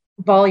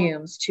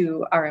volumes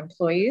to our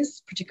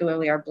employees,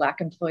 particularly our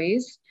Black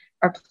employees,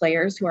 our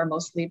players who are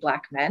mostly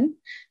Black men,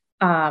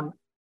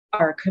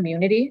 our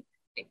community.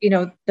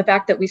 The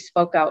fact that we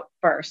spoke out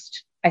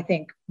first, I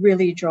think,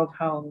 really drove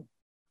home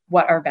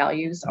what our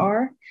values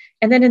are.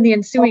 And then in the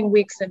ensuing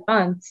weeks and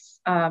months,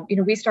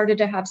 we started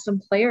to have some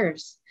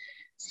players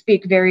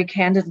speak very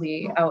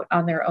candidly out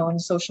on their own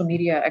social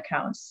media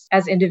accounts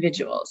as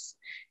individuals.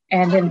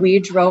 And then we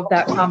drove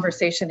that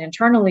conversation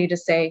internally to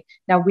say,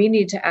 now we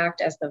need to act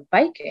as the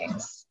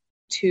Vikings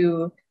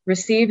to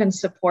receive and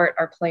support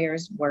our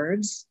players'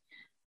 words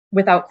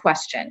without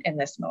question in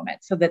this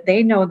moment, so that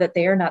they know that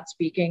they are not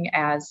speaking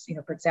as,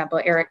 for example,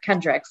 Eric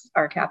Kendricks,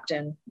 our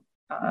captain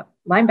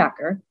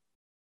linebacker,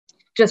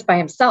 just by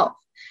himself,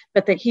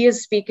 but that he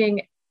is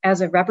speaking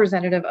as a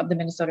representative of the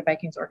Minnesota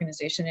Vikings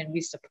organization, and we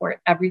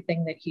support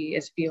everything that he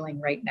is feeling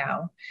right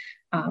now,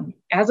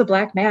 as a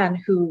Black man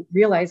who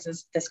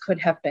realizes this could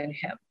have been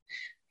him,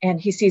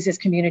 and he sees his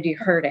community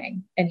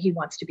hurting, and he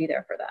wants to be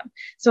there for them.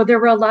 So there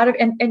were a lot of,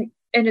 and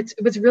it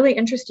was really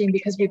interesting,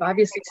 because we've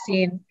obviously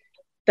seen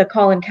the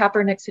Colin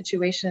Kaepernick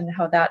situation,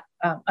 how that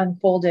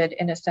unfolded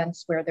in a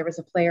sense where there was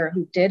a player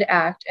who did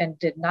act and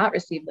did not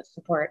receive the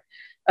support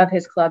of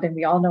his club. And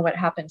we all know what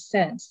happened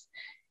since.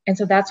 And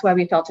so that's why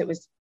we felt it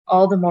was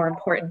all the more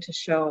important to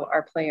show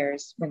our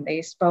players, when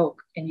they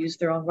spoke and used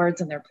their own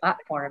words in their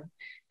platform,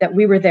 that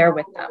we were there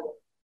with them.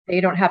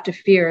 They don't have to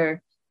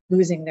fear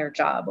losing their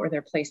job or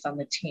their place on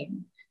the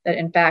team, that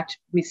in fact,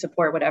 we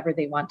support whatever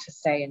they want to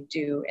say and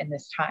do in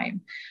this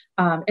time.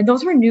 And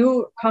those were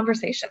new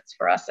conversations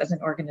for us as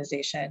an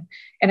organization.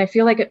 And I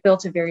feel like it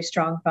built a very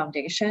strong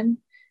foundation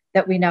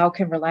that we now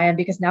can rely on,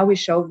 because now we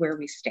show where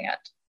we stand.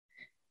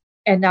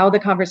 And now the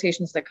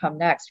conversations that come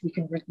next, we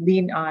can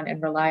lean on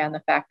and rely on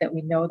the fact that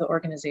we know the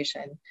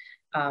organization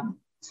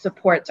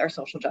supports our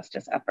social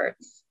justice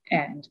efforts,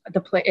 and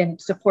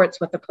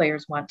supports what the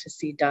players want to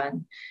see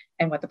done,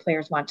 and what the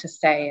players want to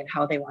say, and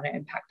how they want to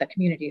impact the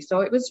community.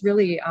 So it was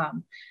really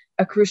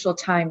a crucial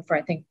time for,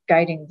 I think,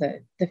 guiding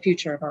the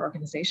future of our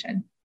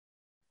organization.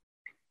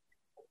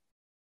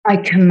 I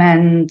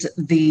commend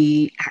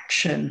the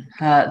action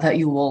that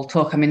you all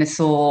took. I mean, I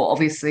saw,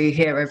 obviously,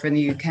 here over in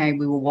the UK,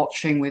 we were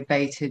watching with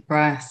bated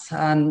breath,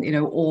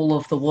 all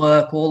of the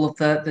work, all of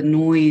the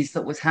noise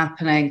that was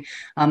happening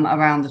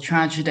around the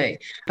tragedy.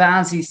 But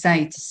as you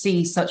say, to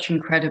see such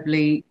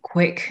incredibly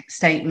quick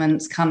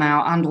statements come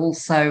out, and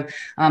also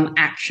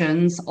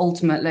actions,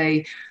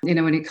 ultimately,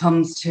 when it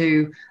comes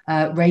to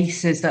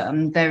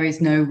racism, there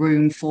is no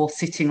room for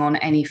sitting on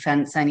any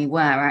fence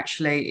anywhere.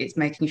 Actually, it's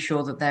making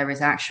sure that there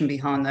is action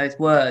behind those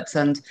words,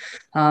 and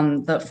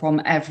that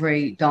from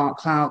every dark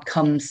cloud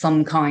comes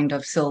some kind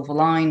of silver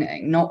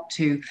lining, not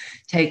to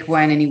take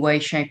away in any way,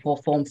 shape or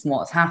form from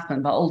what's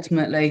happened, but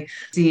ultimately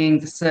seeing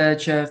the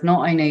surge of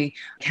not only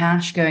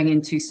cash going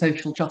into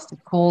social justice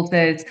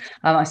causes.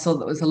 I saw that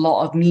there was a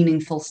lot of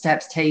meaningful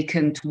steps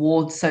taken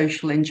towards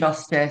social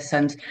injustice,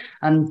 and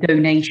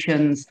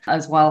donations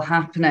as well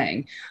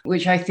happening,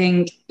 which I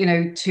think,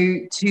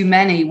 to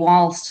many,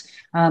 whilst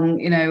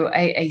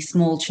a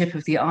small chip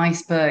of the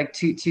iceberg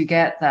to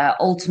get there,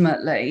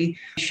 ultimately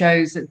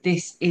shows that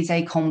this is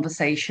a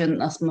conversation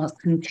that must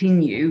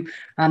continue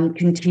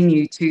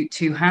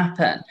to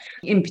happen.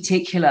 In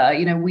particular,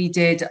 we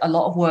did a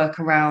lot of work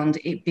around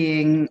it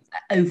being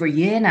over a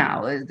year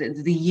now,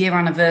 the year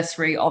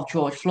anniversary of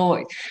George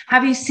Floyd.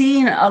 Have you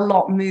seen a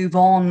lot move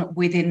on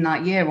within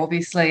that year?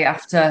 Obviously,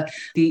 after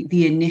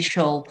the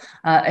initial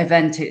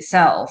event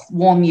itself,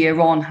 1 year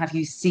on, have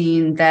you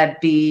seen there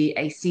be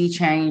a sea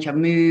change,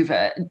 a move,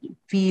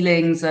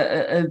 feelings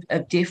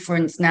of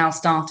difference now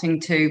starting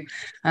to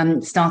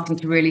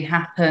really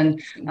happen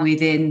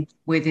within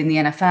the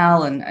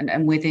NFL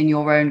and within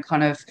your own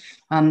kind of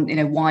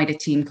wider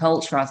team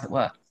culture, as it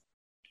were?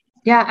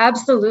 Yeah,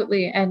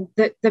 absolutely. And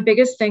the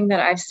biggest thing that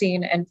I've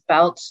seen and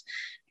felt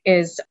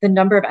is the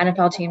number of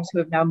NFL teams who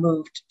have now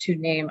moved to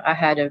name a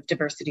head of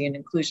diversity and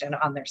inclusion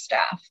on their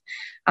staff.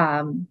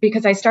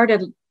 Because I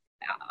started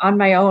on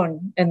my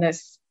own in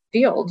this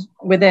field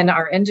within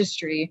our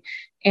industry,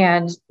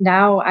 and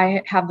now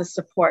I have the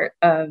support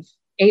of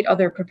 8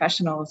 other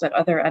professionals at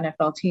other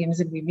NFL teams,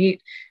 and we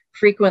meet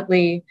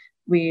frequently.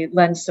 We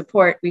lend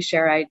support, we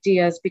share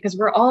ideas, because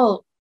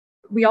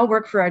we all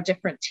work for our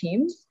different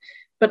teams.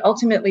 But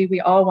ultimately, we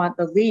all want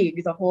the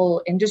league, the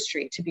whole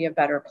industry, to be a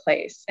better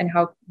place. And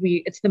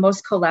it's the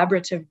most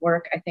collaborative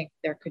work I think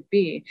there could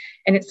be.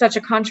 And it's such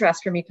a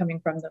contrast for me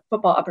coming from the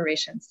football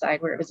operations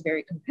side, where it was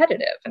very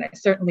competitive. And I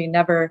certainly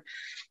never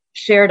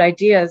shared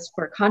ideas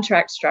for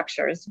contract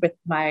structures with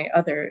the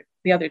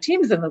other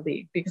teams in the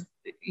league, because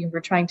we're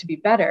trying to be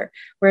better.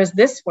 Whereas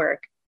this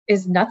work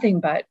is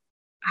nothing but,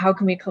 how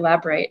can we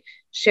collaborate,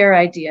 share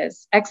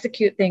ideas,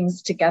 execute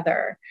things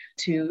together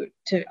to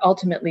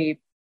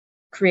ultimately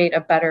create a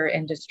better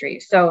industry.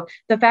 So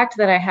the fact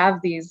that I have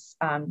these,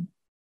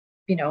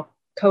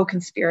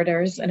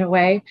 co-conspirators in a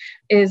way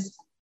is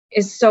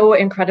so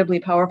incredibly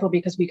powerful,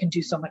 because we can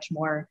do so much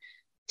more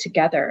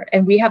together.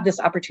 And we have this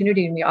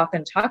opportunity, and we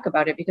often talk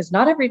about it, because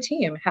not every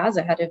team has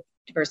a head of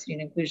diversity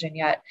and inclusion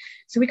yet.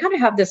 So we kind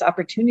of have this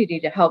opportunity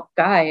to help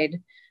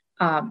guide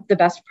the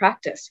best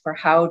practice for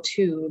how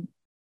to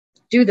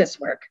do this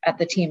work at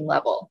the team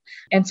level.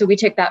 And so we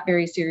take that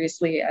very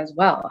seriously as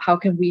well. How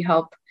can we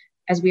help,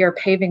 as we are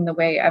paving the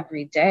way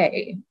every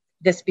day,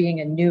 this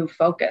being a new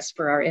focus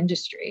for our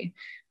industry?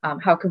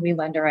 How can we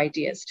lend our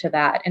ideas to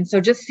that? And so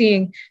just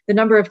seeing the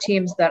number of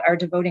teams that are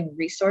devoting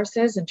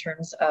resources in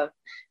terms of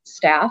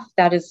staff,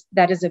 that is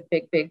a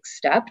big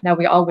step. Now,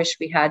 we all wish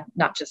we had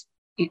not just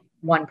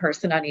one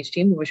person on each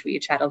team. We wish we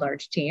each had a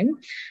large team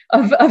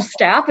of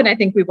staff, and I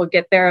think we will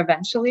get there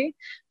eventually.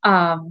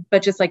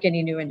 But just like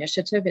any new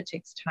initiative, it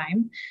takes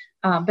time.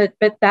 But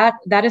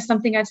that is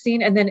something I've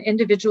seen. And then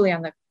individually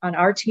on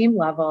our team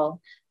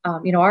level,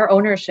 our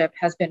ownership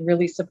has been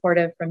really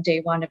supportive from day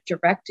one of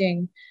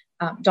directing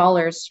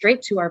dollars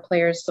straight to our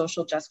players'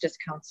 social justice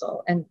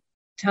council, and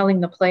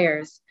telling the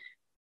players,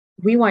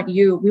 we want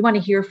to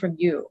hear from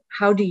you.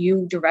 How do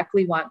you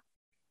directly want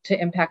to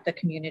impact the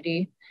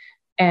community?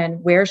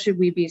 And where should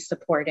we be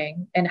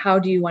supporting? And how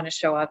do you want to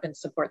show up and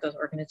support those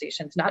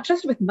organizations, not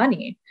just with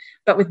money,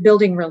 but with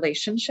building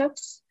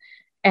relationships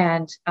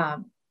and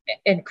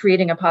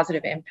creating a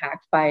positive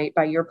impact by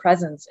your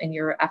presence and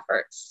your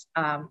efforts.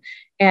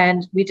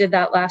 And we did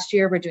that last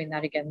year. We're doing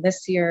that again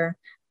this year.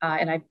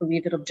 And I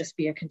believe it'll just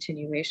be a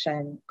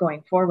continuation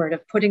going forward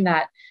of putting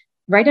that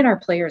right in our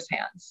players'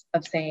 hands,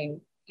 of saying,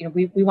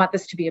 we want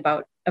this to be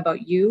about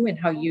you and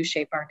how you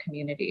shape our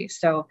community.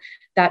 So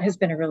that has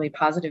been a really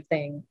positive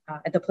thing.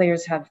 The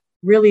players have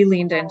really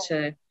leaned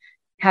into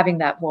having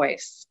that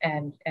voice,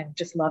 and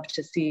just love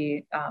to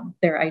see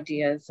their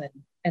ideas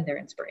and their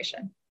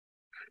inspiration.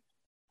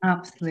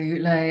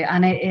 Absolutely.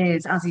 And it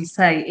is, as you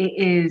say,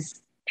 it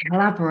is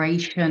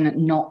collaboration,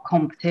 not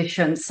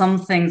competition. Some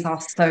things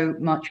are so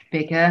much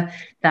bigger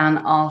than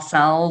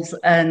ourselves.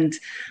 And,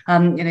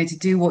 to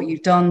do what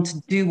you've done,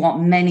 to do what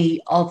many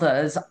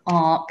others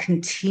are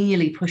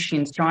continually pushing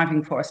and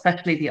striving for,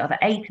 especially the other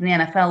eight in the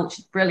NFL, which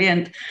is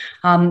brilliant,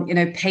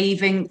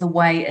 paving the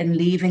way and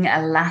leaving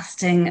a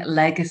lasting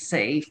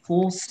legacy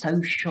for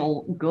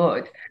social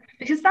good.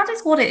 Because that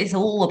is what it is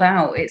all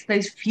about. It's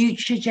those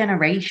future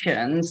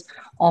generations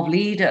of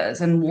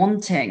leaders and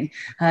wanting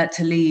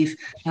to leave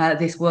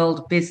this world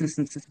of business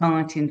and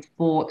society and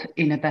sport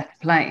in a better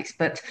place.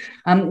 But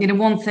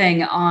one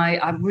thing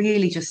I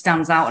really just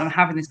stands out when I'm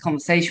having this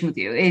conversation with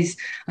you is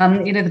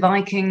the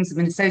Vikings, the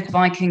Minnesota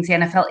Vikings, the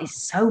NFL is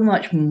so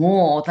much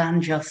more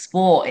than just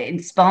sport. It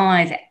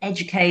inspires, it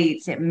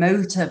educates, it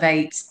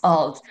motivates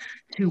us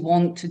to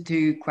want to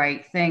do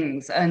great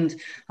things. And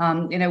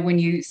when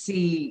you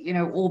see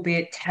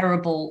albeit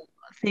terrible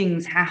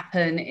things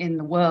happen in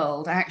the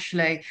world,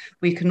 actually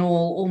we can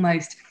all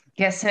almost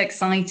get so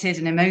excited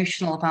and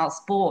emotional about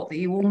sport that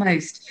you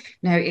almost,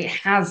 it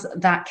has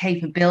that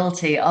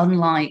capability,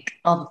 unlike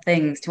other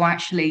things, to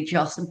actually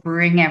just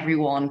bring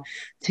everyone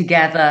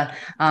together,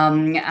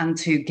 and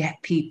to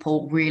get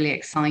people really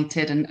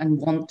excited and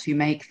want to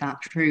make that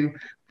true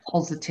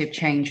positive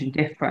change and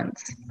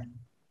difference.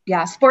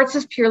 Yeah, sports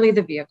is purely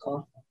the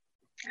vehicle.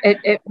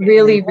 It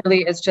really,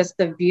 really is just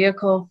the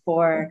vehicle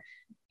for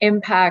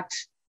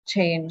impact,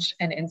 change,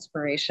 and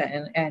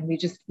inspiration. And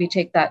we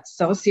take that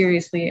so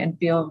seriously and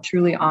feel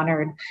truly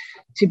honored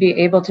to be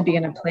able to be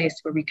in a place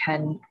where we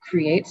can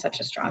create such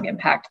a strong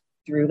impact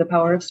through the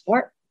power of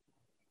sport.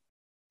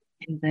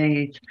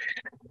 Indeed.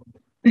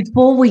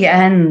 Before we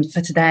end for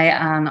today,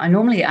 Anne, I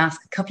normally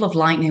ask a couple of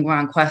lightning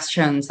round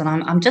questions, and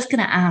I'm just going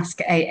to ask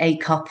a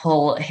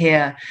couple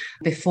here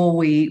before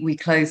we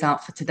close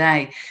out for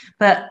today.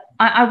 But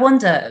I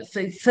wonder,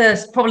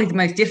 first, probably the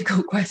most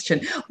difficult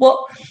question,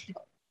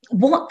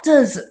 what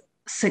does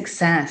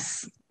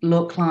success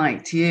look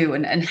like to you,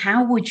 and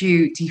how would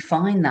you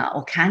define that,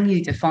 or can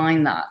you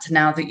define that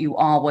now that you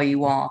are where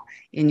you are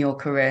in your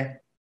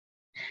career?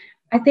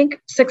 I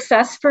think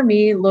success for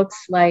me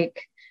looks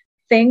like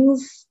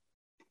things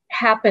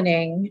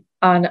happening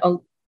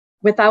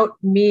without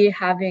me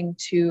having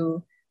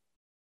to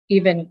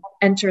even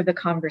enter the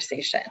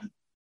conversation,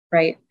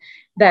 right?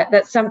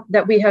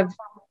 That we have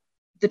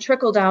the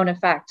trickle down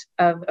effect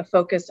of a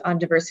focus on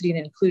diversity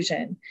and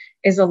inclusion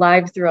is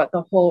alive throughout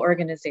the whole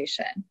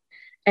organization.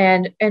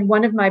 And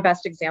one of my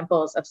best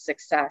examples of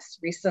success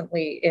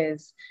recently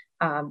is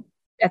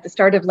at the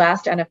start of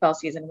last NFL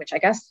season, which I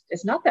guess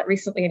is not that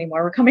recently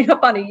anymore. We're coming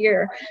up on a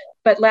year,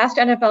 but last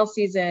NFL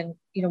season,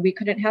 we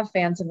couldn't have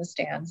fans in the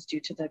stands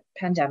due to the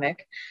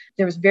pandemic.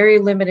 There was very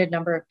limited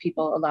number of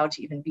people allowed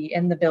to even be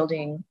in the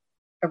building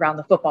around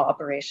the football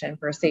operation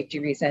for safety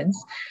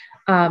reasons.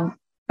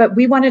 But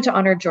we wanted to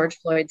honor George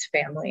Floyd's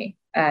family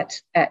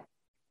at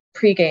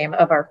pregame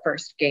of our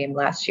first game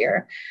last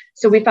year.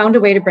 So we found a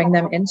way to bring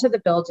them into the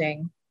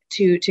building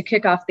to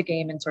kick off the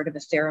game in sort of a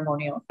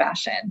ceremonial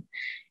fashion.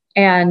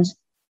 And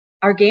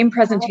our game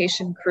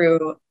presentation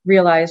crew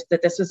realized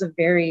that this was a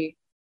very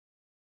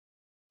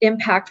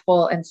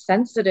impactful and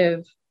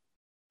sensitive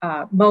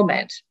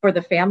moment for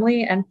the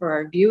family and for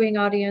our viewing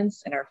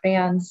audience and our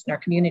fans and our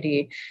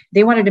community.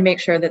 They wanted to make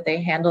sure that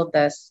they handled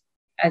this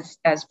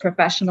as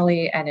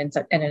professionally and in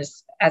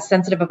as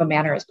sensitive of a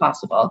manner as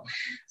possible.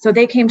 So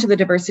they came to the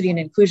Diversity and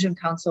Inclusion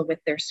Council with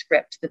their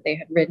script that they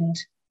had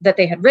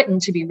written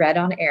to be read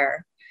on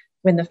air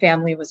when the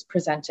family was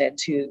presented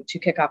to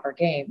kick off our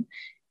game.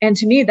 And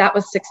to me, that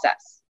was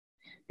success,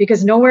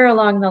 because nowhere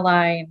along the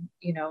line,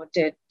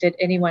 did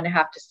anyone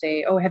have to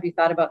say, oh, have you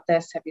thought about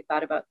this? Have you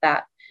thought about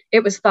that?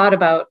 It was thought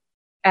about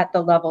at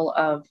the level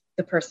of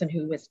the person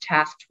who was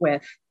tasked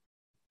with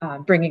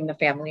bringing the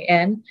family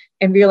in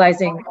and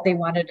realizing they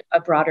wanted a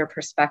broader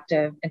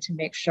perspective, and to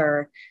make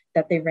sure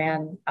that they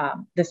ran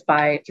this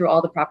through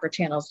all the proper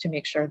channels to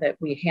make sure that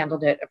we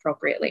handled it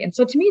appropriately. And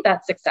so to me,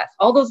 that's success.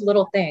 All those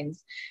little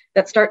things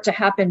that start to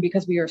happen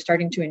because we are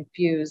starting to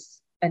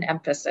infuse an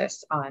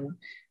emphasis on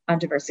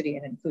diversity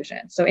and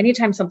inclusion. So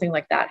anytime something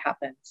like that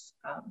happens,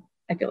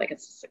 I feel like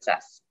it's a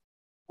success.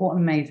 What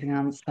an amazing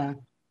answer.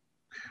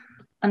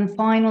 And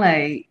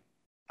finally,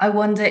 I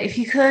wonder if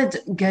you could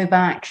go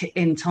back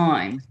in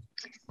time,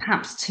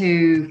 perhaps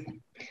to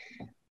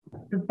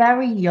the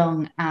very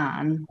young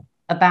Anne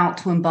about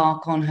to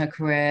embark on her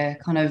career,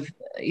 kind of,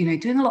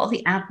 doing a lot of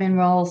the admin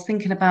roles,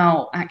 thinking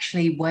about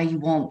actually where you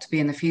want to be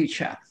in the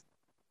future.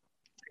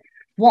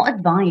 What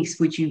advice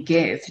would you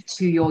give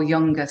to your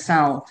younger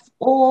self?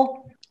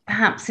 Or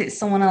perhaps it's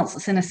someone else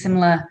that's in a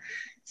similar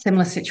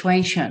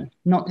situation,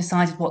 not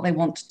decided what they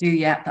want to do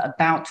yet, but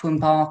about to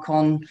embark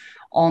on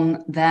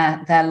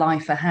their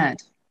life ahead.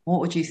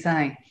 What would you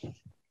say?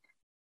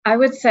 I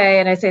would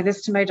say, and I say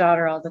this to my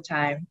daughter all the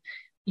time,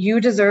 you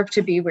deserve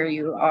to be where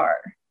you are.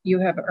 You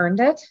have earned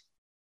it,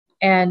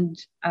 and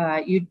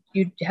you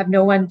have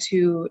no one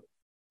to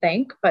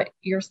thank but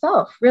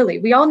yourself, really.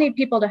 We all need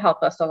people to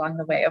help us along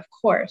the way, of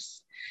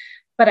course.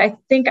 But I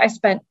think I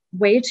spent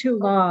way too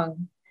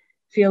long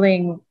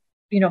feeling,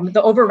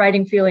 the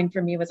overriding feeling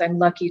for me was I'm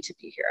lucky to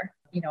be here,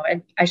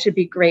 and I should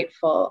be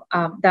grateful,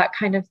 that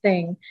kind of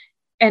thing.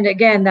 And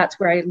again, that's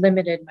where I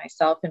limited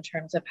myself in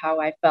terms of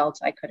how I felt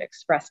I could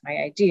express my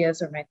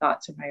ideas or my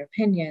thoughts or my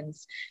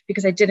opinions,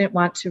 because I didn't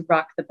want to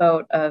rock the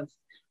boat of,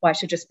 well, I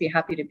should just be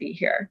happy to be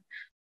here.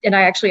 And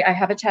I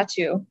have a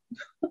tattoo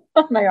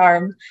on my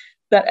arm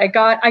that I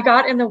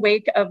got in the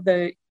wake of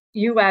the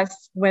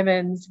U.S.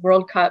 Women's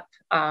World Cup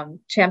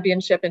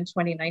championship in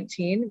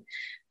 2019.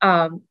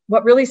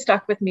 What really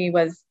stuck with me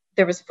was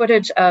there was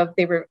footage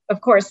they were, of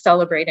course,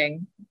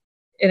 celebrating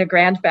in a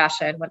grand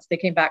fashion once they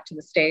came back to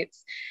the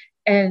States.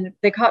 And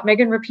they caught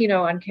Megan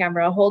Rapinoe on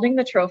camera holding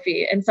the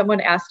trophy. And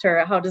someone asked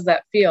her, how does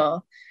that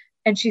feel?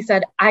 And she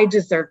said, I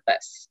deserve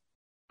this.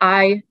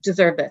 I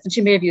deserve this. And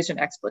she may have used an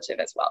expletive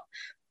as well.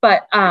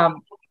 But I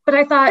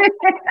thought,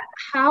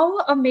 how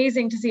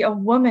amazing to see a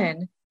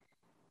woman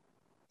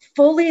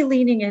fully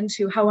leaning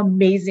into how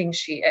amazing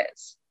she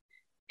is.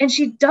 And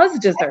she does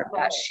deserve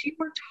that. She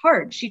worked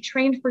hard. She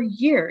trained for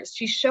years.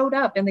 She showed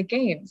up in the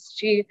games.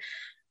 She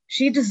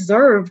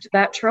deserved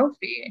that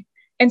trophy.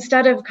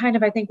 Instead of kind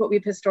of, I think, what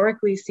we've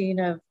historically seen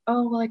of,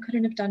 oh, well, I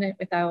couldn't have done it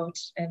without.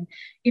 And,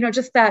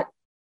 just that,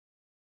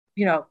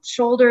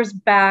 shoulders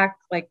back,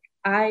 like,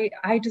 I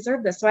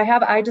deserve this. So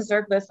I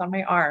deserve this on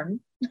my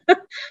arm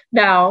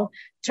now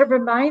to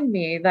remind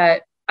me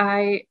that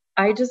I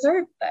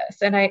deserve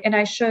this. And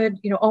I should,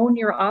 own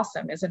your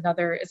awesome is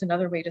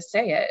another way to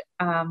say it.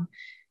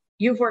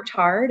 You've worked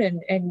hard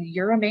and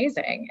you're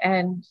amazing.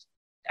 And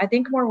I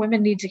think more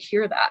women need to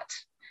hear that.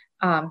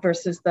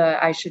 Versus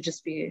I should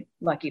just be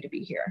lucky to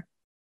be here.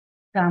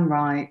 Damn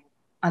right.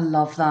 I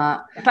love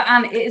that. But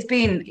Anne,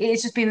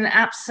 it's just been an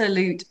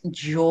absolute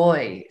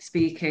joy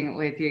speaking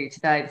with you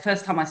today. The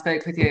first time I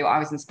spoke with you, I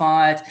was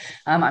inspired.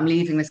 I'm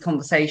leaving this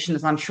conversation,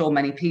 as I'm sure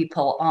many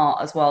people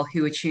are as well,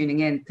 who are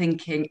tuning in,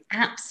 thinking,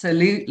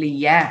 absolutely,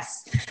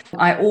 yes.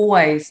 I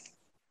always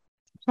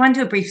try and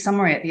do a brief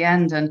summary at the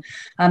end. And,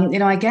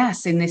 I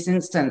guess in this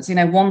instance,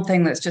 one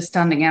thing that's just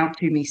standing out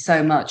to me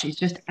so much is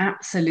just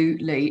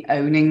absolutely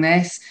owning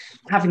this,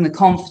 having the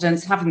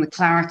confidence, having the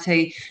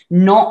clarity,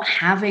 not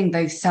having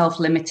those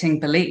self-limiting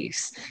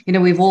beliefs.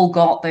 We've all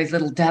got those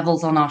little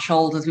devils on our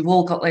shoulders. We've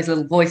all got those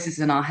little voices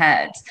in our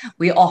heads.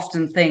 We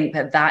often think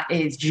that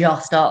is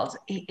just us.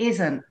 It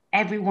isn't.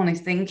 Everyone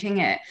is thinking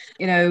it.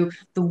 The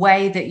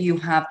way that you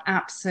have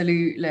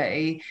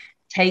absolutely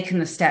taken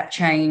the step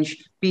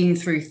change, been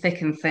through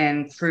thick and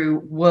thin, through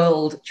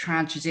world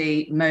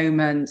tragedy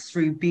moments,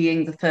 through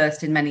being the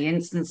first in many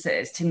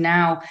instances, to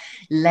now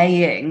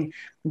laying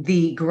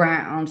the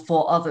ground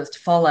for others to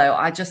follow,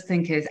 I just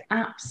think is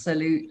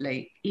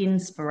absolutely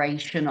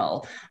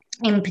inspirational.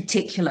 In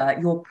particular,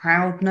 your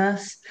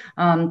proudness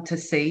to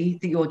see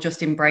that you're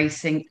just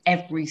embracing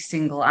every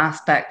single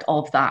aspect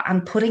of that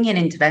and putting in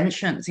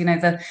interventions.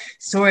 The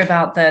story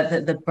about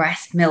the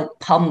breast milk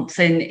pumps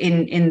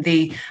in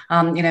the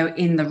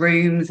in the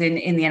rooms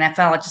in the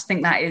NFL. I just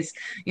think that is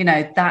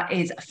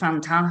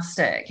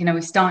fantastic.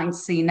 We're starting to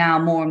see now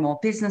more and more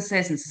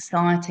businesses and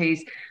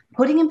societies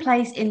putting in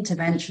place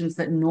interventions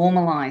that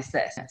normalize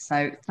this.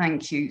 So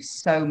thank you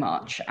so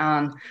much.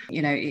 And,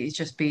 it's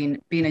just been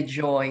a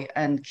joy,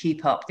 and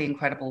keep up the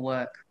incredible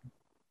work.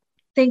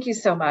 Thank you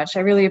so much.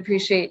 I really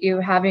appreciate you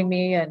having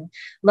me and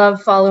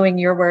love following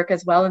your work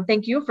as well. And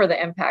thank you for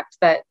the impact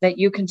that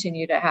you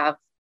continue to have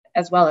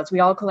as well as we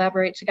all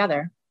collaborate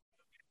together.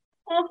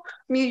 Oh,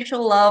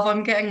 mutual love.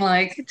 I'm getting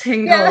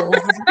tingles. Yeah.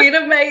 It's been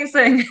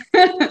amazing.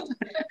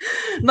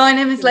 My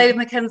name is Lady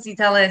Mackenzie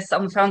Tellis.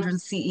 I'm the founder and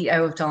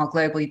CEO of Dial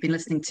Global. You've been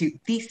listening to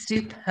the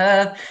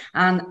superb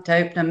Anne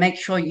Dopner. Make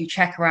sure you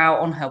check her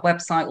out on her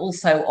website,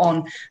 also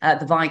on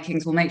the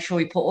Vikings. We'll make sure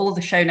we put all of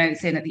the show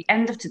notes in at the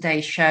end of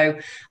today's show,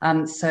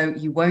 so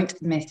you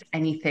won't miss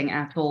anything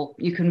at all.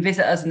 You can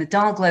visit us in the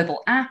Dial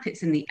Global app.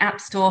 It's in the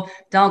App Store,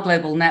 Dial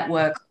Global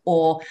Network,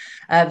 or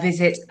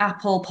visit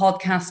Apple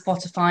Podcasts,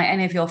 Spotify,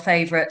 any of your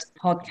favorite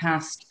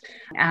podcast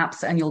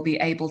apps, and you'll be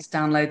able to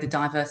download the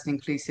Diverse and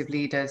Inclusive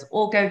Leaders,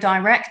 or go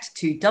direct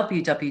to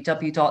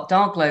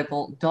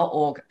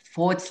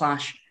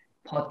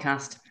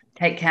www.dialglobal.org/podcast.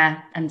 Take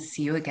care and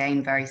see you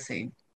again very soon.